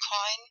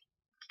Bitcoin.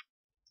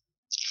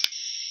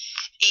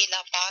 Y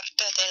la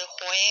parte del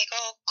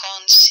juego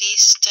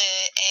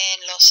consiste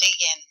en lo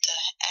siguiente,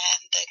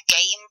 and the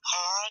game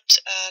part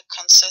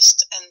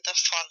consists in the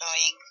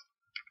following.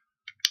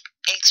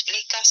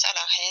 Explicas a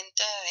la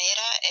gente,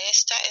 mira,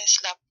 esta es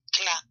la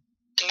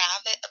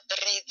clave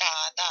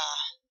privada,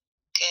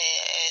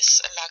 que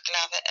es la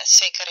clave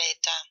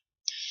secreta.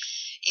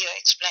 You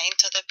explain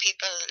to the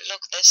people,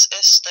 look, this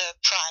is the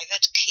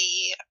private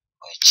key,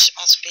 which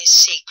must be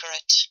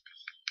secret.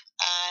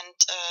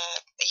 And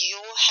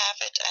you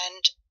have it,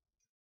 and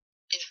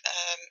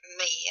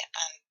me,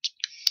 and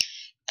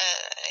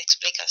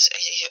explicas,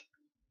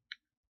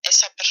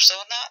 esa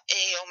persona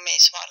y yo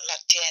mismo la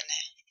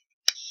tiene.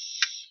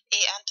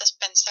 Y antes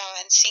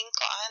pensaba en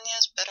 5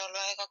 años, pero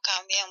luego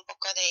cambié un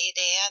poco de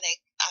idea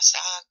de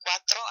hasta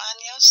 4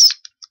 años.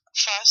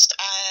 First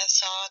I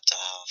thought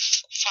of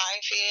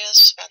 5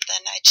 years, but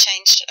then I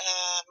changed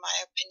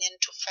my opinion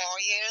to 4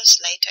 years,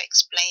 later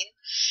explain.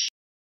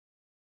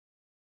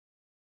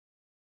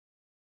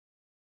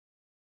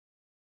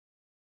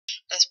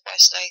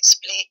 Después lo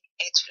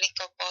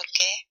explico por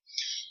qué.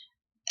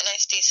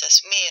 Les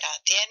dices, mira,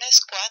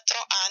 tienes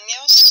 4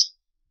 años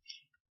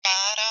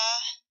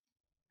para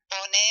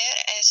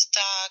poner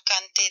esta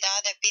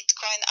cantidad de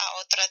Bitcoin a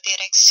otra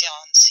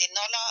dirección. Si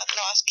no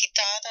lo has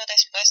quitado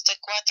después de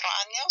 4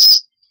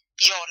 años,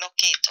 yo lo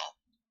quito.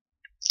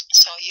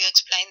 So you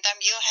explain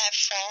them, you have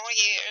 4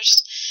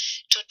 years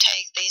to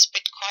take these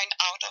Bitcoin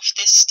out of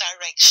this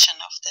direction,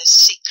 of this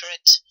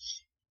secret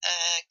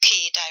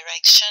key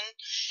direction.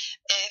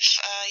 If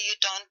you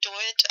don't do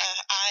it,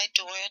 I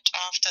do it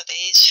after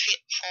these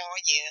 4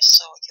 years,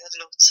 so you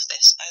lose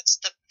this. It's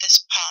this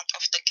part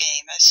of the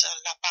game, es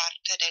la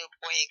parte del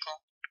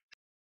juego.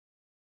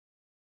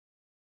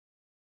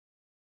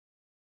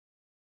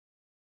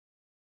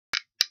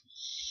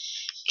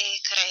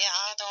 He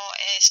creado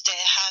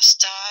este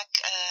hashtag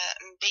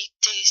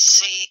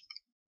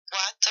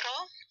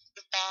BTC4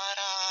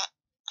 para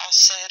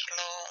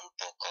hacerlo un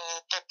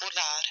poco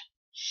popular.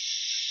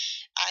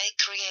 I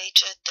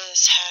created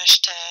this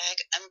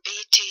hashtag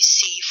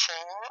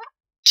BTC4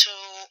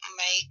 to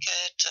make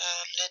it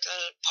a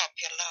little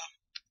popular.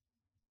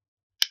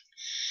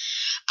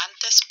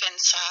 Antes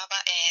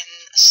pensaba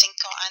en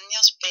 5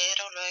 años,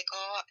 pero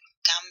luego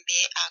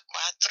cambié a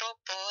 4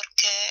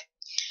 porque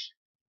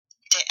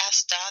te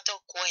has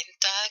dado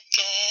cuenta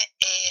que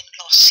en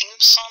Los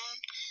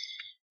Simpson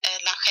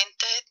la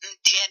gente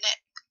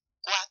tiene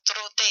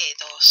 4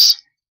 dedos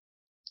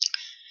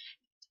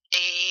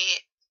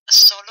y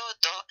solo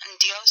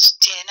Dios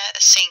tiene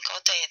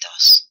 5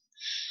 dedos.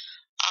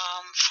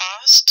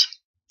 First,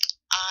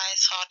 I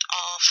thought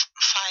of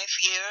 5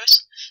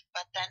 years,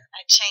 but then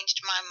I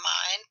changed my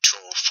mind to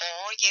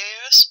 4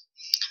 years.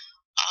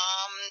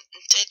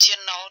 Did you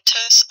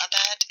notice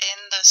that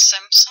in The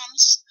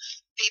Simpsons,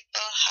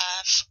 people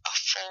have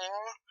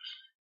 4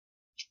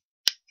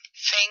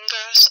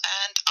 fingers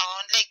and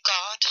only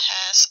God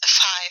has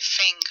 5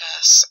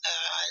 fingers?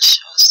 I'll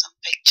show some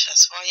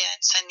pictures. Voy a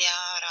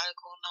enseñar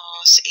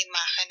algunas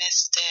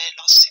imágenes de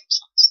Los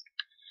Simpsons,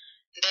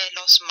 de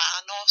los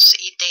manos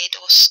y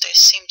dedos de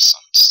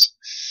Simpsons.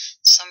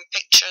 Some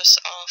pictures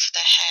of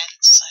the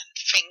hands and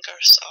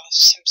fingers of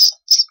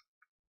Simpsons.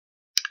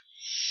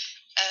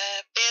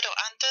 Pero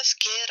antes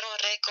quiero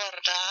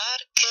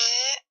recordar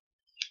que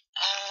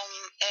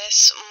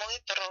es muy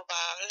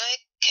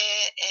probable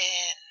que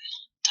en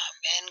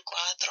también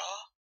 4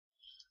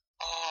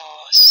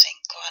 o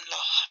 5 en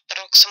los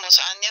próximos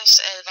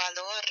años el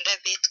valor de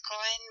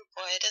Bitcoin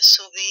puede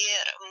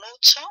subir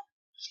mucho.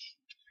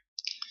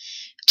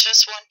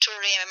 Just want to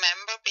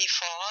remember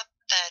before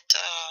that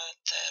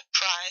the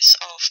price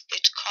of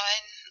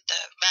Bitcoin,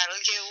 the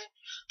value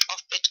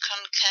of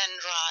Bitcoin can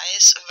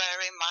rise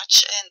very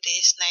much in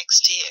these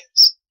next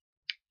years.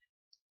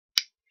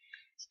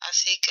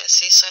 Así que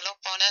si solo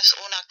pones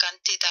una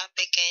cantidad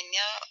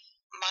pequeña,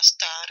 más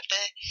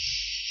tarde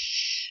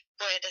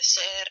puede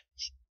ser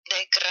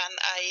de gran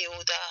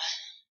ayuda.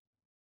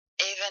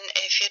 Even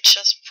if you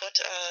just put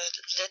a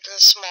little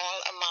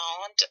small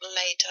amount,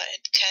 later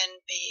it can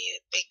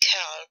be big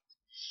help.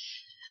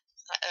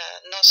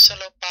 No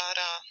solo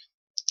para,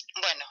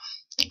 bueno,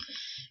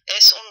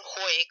 es un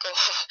juego.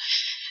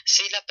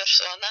 Si la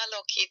persona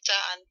lo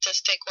quita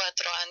antes de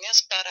 4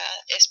 años,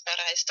 es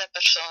para esta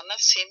persona,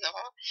 si no,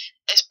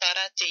 es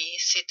para ti,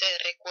 si te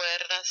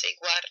recuerdas y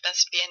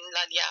guardas bien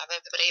la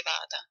llave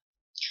privada.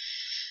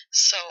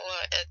 So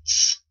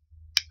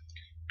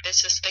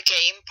this is the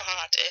game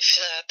part. If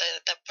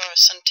the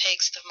person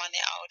takes the money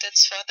out,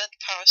 it's for that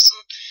person.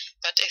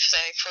 But if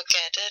they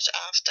forget it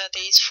after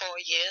these 4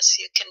 years,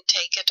 you can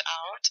take it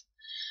out.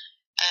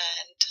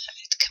 And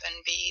it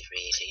can be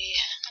really...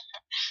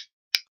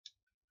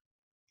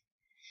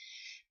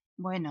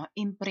 Bueno,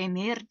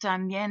 imprimir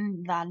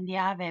también la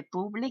llave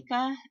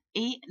pública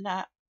y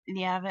la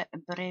llave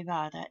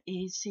privada.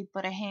 Y si,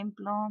 por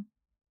ejemplo,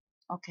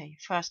 okay,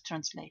 first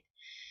translate.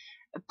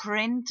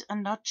 Print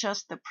not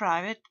just the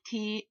private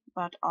key,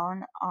 but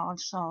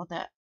also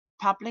the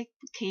public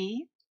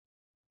key.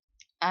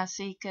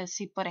 Así que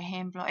si, por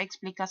ejemplo,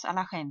 explicas a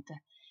la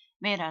gente,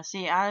 mira,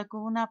 si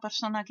alguna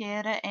persona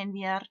quiere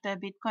enviarte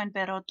Bitcoin,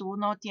 pero tú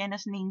no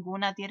tienes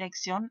ninguna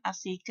dirección,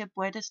 así que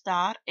puedes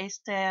dar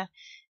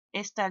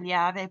esta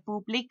llave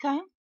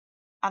pública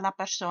a la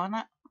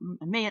persona.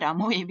 Mira,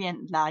 muy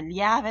bien, la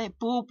llave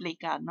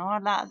pública, no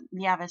la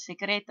llave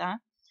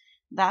secreta.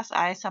 Das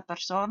a esa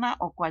persona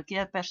o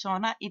cualquier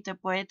persona y te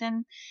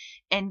pueden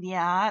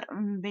enviar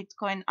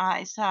Bitcoin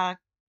a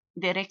esa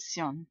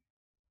dirección.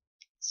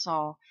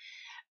 So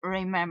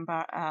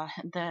remember,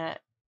 the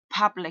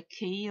public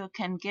key you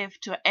can give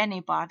to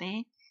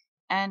anybody,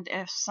 and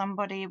if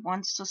somebody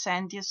wants to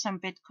send you some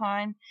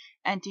Bitcoin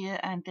and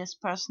this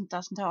person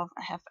doesn't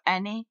have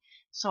any,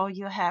 so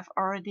you have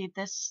already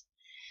this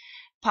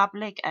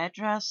public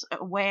address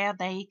where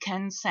they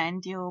can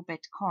send you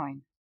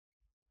Bitcoin.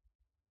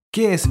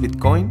 ¿Qué es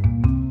Bitcoin?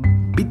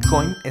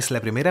 Bitcoin es la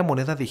primera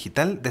moneda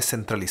digital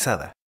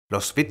descentralizada.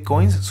 Los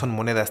Bitcoins son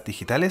monedas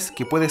digitales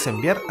que puedes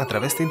enviar a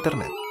través de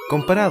Internet.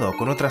 Comparado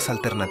con otras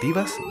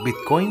alternativas,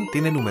 Bitcoin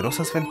tiene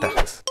numerosas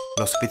ventajas.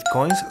 Los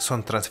Bitcoins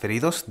son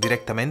transferidos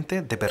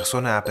directamente de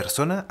persona a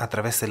persona a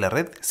través de la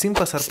red sin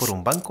pasar por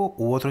un banco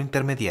u otro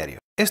intermediario.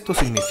 Esto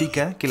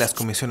significa que las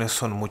comisiones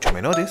son mucho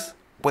menores,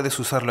 puedes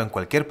usarlo en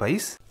cualquier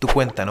país, tu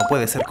cuenta no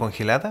puede ser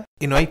congelada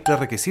y no hay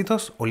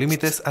prerequisitos o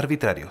límites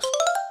arbitrarios.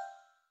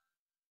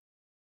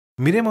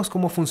 Miremos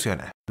cómo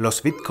funciona.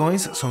 Los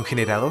Bitcoins son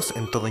generados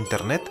en todo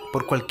Internet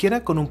por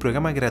cualquiera con un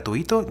programa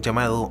gratuito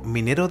llamado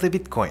minero de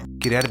Bitcoin.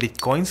 Crear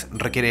Bitcoins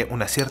requiere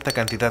una cierta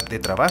cantidad de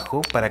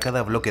trabajo para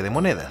cada bloque de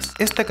monedas.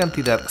 Esta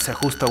cantidad se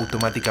ajusta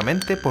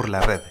automáticamente por la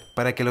red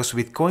para que los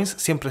Bitcoins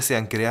siempre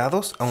sean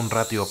creados a un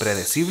ratio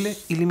predecible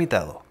y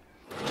limitado.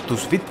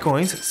 Tus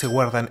Bitcoins se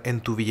guardan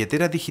en tu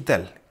billetera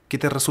digital, que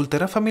te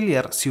resultará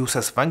familiar si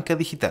usas banca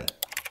digital.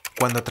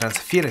 Cuando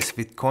transfieres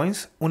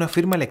Bitcoins, una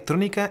firma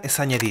electrónica es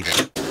añadida.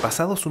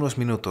 Pasados unos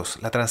minutos,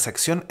 la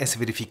transacción es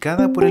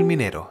verificada por el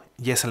minero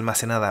y es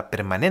almacenada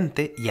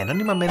permanente y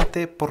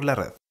anónimamente por la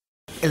red.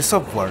 El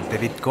software de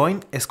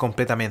Bitcoin es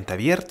completamente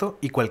abierto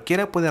y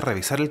cualquiera puede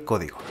revisar el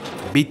código.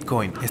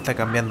 Bitcoin está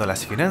cambiando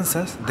las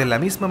finanzas de la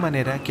misma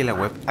manera que la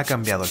web ha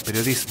cambiado el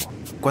periodismo.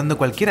 Cuando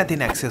cualquiera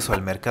tiene acceso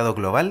al mercado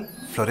global,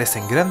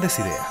 florecen grandes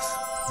ideas.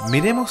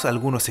 Miremos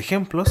algunos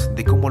ejemplos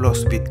de cómo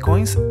los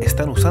Bitcoins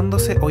están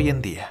usándose hoy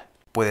en día.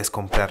 Puedes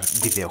comprar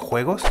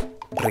videojuegos,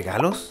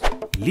 regalos,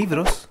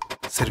 libros,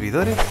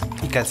 servidores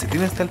y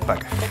calcetines de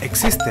alpaca.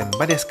 Existen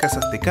varias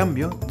casas de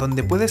cambio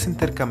donde puedes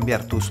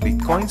intercambiar tus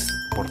Bitcoins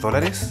por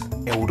dólares,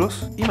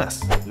 euros y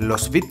más.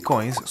 Los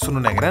Bitcoins son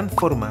una gran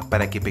forma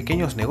para que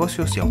pequeños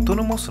negocios y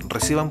autónomos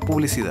reciban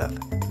publicidad.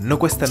 No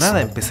cuesta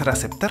nada empezar a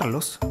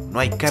aceptarlos, no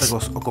hay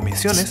cargos o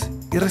comisiones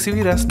y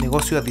recibirás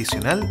negocio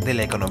adicional de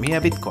la economía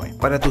Bitcoin.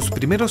 Para tus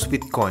primeros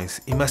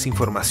Bitcoins y más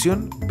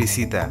información,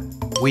 visita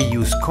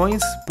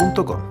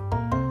weusecoins.com.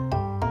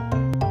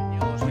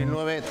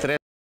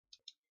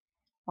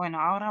 Bueno,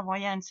 ahora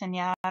voy a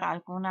enseñar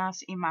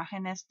algunas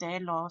imágenes de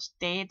los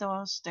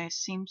dedos de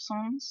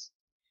Simpsons.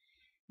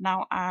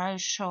 Now I'll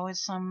show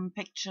some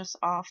pictures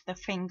of the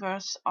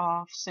fingers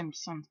of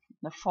Simpson.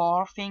 The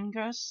 4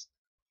 fingers,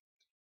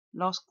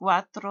 los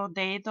 4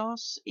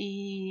 dedos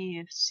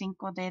y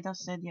 5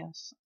 dedos de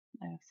Dios.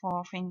 The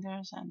 4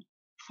 fingers and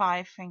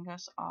 5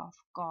 fingers of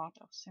God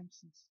of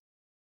Simpsons.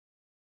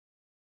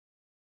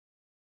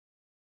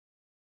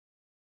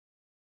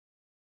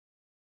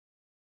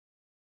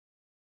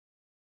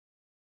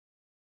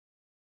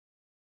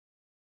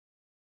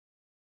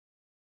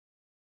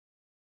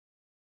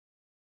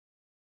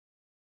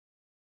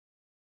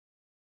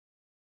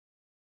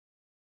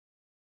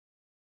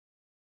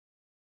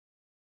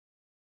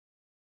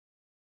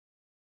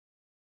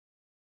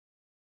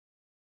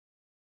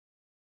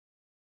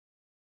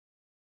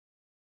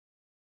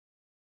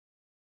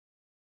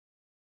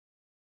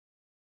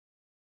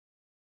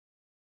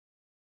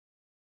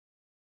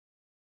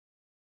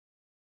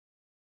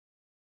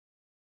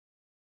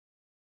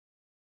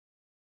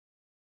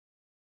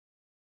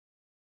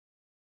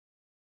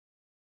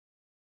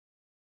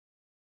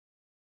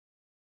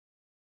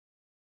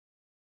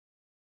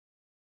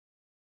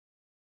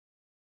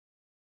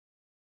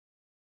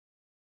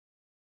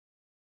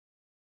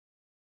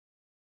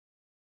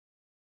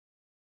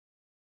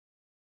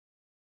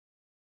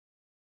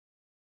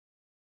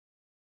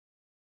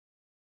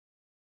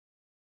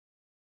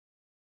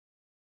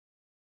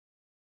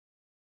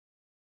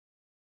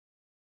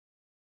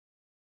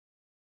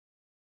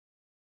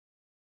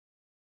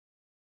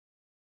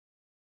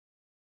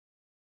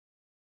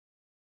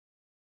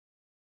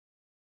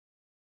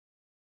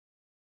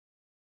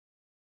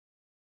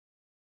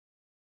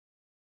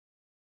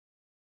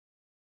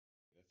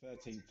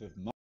 13th of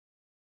March.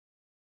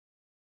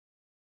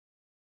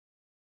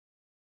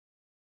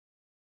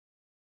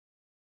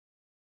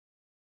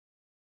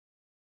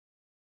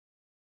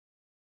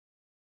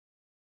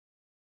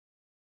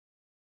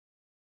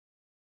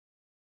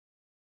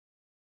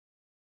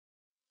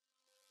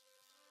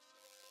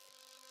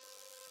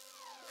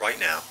 Right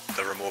now,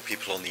 there are more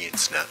people on the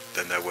internet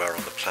than there were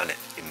on the planet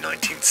in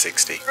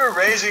 1960. We're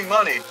raising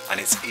money. And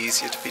it's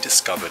easier to be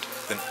discovered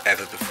than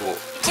ever before.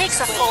 It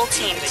takes a full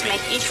team to make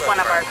each one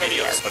of our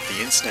videos. But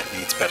the internet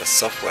needs better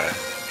software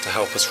to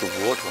help us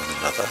reward one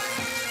another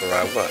for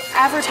our work.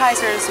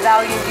 Advertisers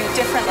value you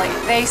differently.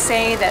 They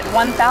say that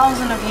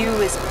 1,000 of you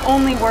is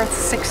only worth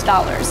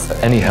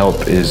 $6. Any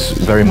help is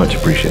very much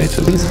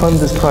appreciated. Please fund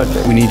this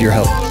project. We need your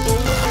help.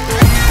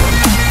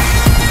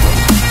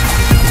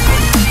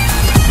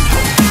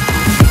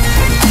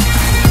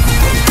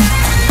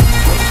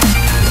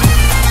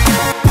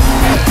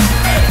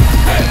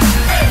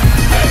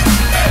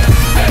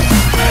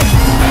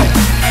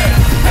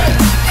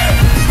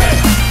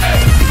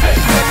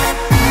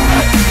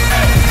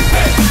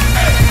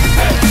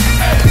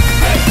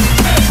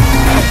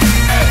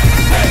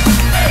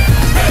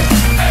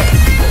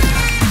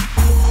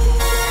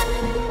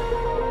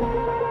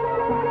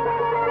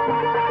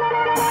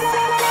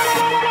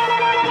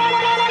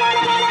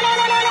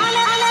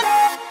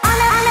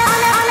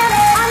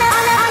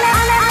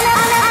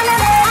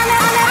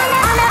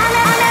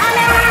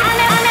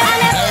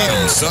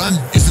 Son,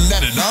 isn't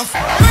that enough?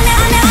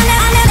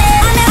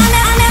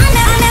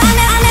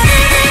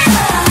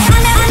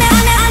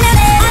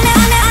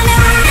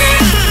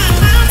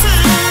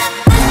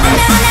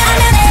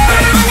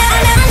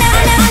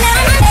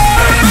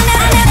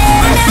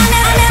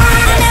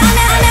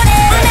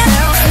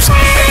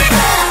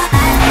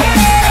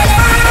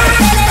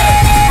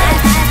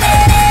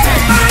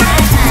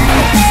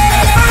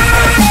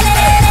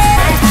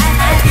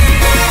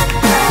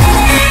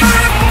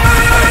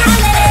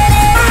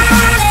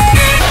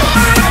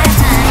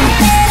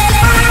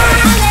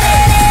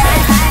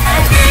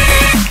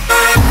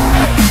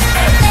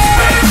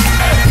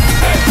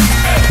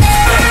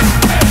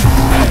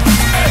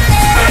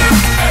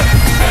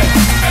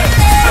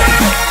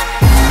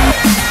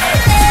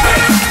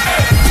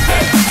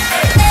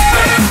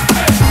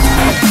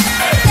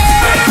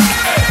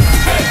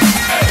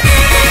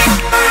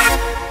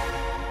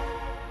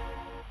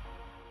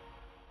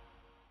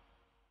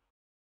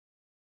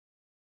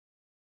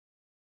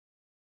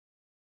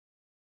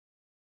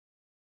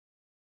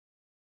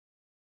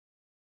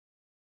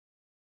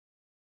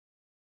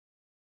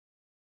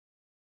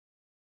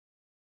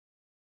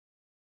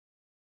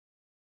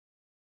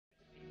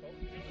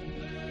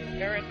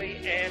 Inherently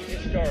and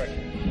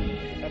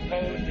historically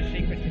opposed to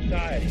secret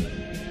society,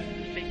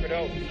 secret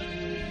oaths,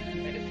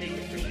 and to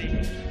secret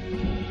proceedings.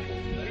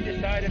 We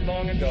decided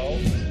long ago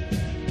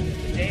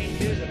that the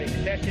dangers of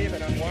excessive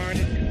and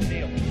unwarranted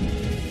concealment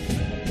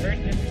of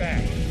pertinent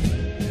facts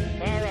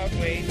far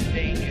outweigh the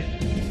dangers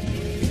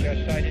which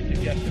are cited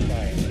to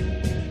justify it.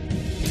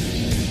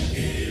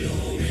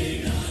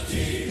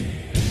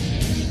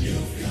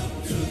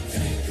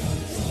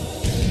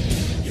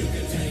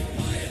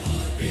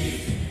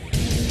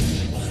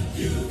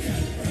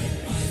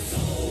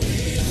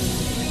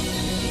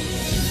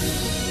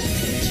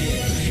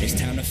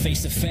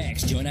 Face the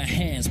facts, join our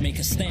hands, make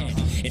a stand.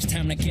 It's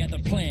time to gather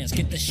plans,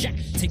 get the shot,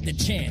 take the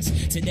chance.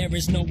 Till there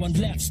is no one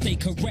left, stay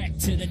correct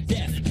to the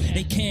death.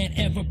 They can't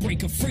ever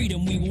break a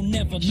freedom, we will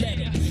never let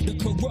them. The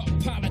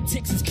corrupt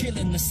politics is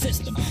killing the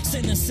system.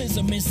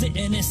 Cynicism is it,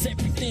 and it's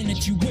everything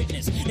that you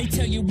witness. They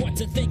tell you what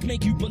to think,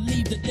 make you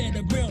believe that they're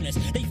the realness.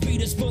 They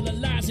feed us full of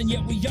lies, and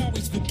yet we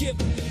always forgive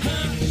them.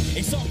 Huh?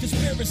 It's all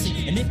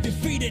conspiracy, and if you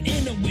feed it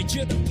into it,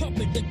 you're the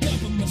puppet. The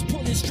government's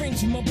pulling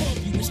strings from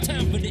above you. It's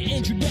time for the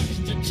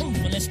introduction to truth.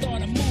 Let's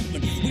start a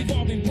movement. We've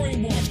all been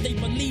brainwashed. They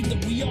believe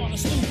that we all are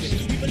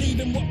stupid. We believe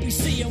in what we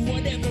see and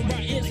whatever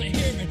our ears are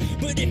hearing.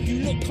 But if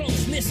you look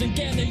close, listen,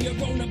 gather your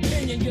own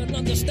opinion, you'll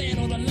understand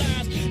all the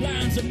lies,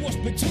 lines, and what's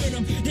between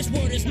them. This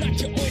word is not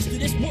your oyster.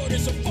 This word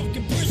is a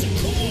fucking prison.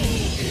 Come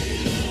on.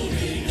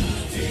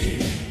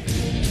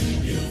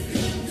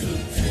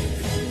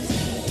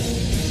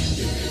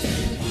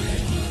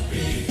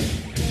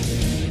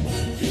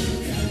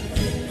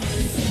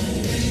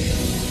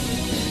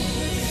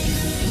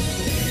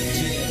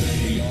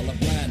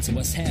 To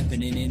what's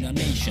happening in our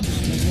nation.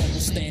 No one will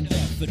stand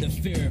up for the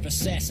fear of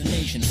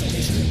assassination. So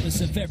they strip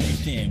us of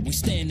everything. We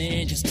stand there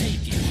and just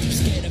take it. We're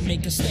scared to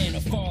make a stand,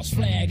 a false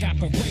flag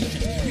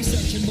operation.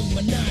 Research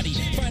Illuminati,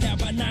 find out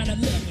by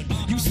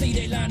 9/11. You see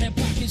they line their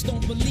pockets,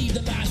 don't believe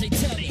the lies they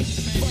tell you.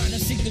 Find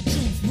and seek the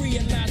truth,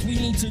 realize we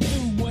need to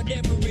do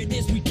whatever it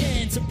is we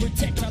can to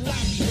protect our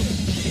livelihood.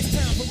 It's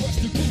time for us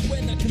to prove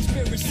whether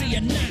conspiracy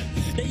or not.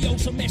 They owe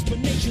some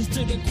explanations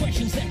to the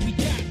questions that we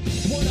got.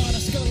 What are the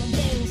skull and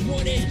bones?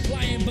 What is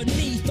lying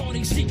beneath all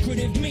these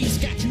secretive meats?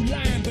 Got you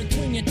lying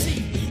between your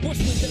teeth. What's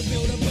with the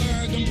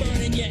Bilderberg and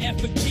burning your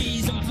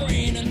effigies? I'm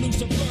praying to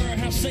Lucifer.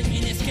 How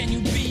Satanist can you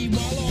be?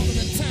 While all of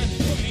the time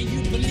praying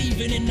you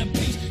believing in the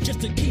peace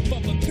just to keep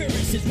up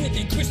appearances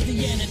within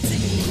Christianity.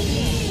 Come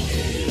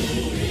on.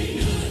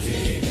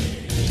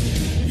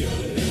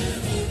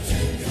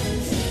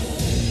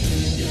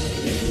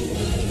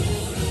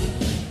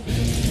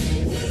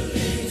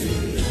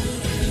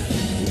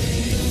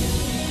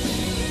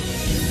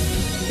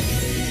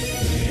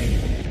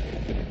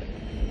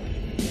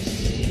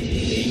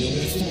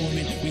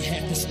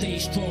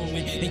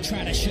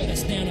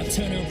 down or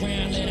turn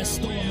around, let us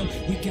storm them.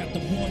 We got the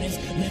warnings,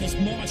 let us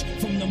march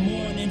from the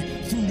morning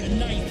through the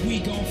night. We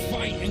gon'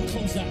 fight and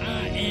close the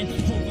eye and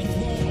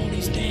overthrow all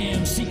these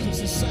damn secret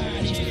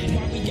societies.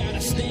 Why we gotta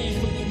stand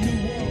for the new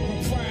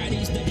world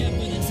proprieties? The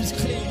evidence is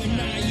clear, we're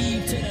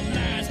naive to the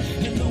lies.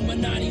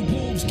 Illuminati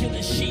wolves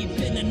killing sheep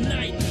in the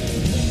night.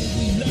 When will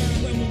we learn?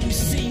 When will we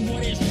see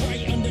what is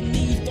right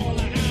underneath all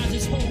our eyes?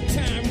 This whole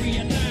time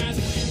realize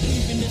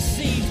we've been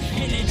deceived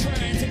and they're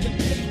trying to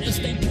deplete us.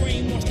 They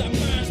brainwashed our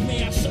minds,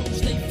 may our souls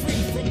stay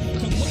free from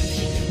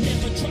corruption.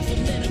 Never trust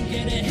them, let them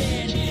get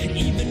ahead.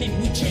 Even if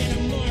we chant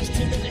a march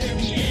to the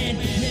very end.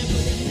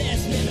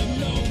 Nevertheless, let them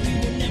know we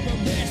will never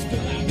rest.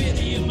 Will I bid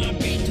him, I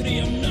beat to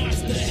them not.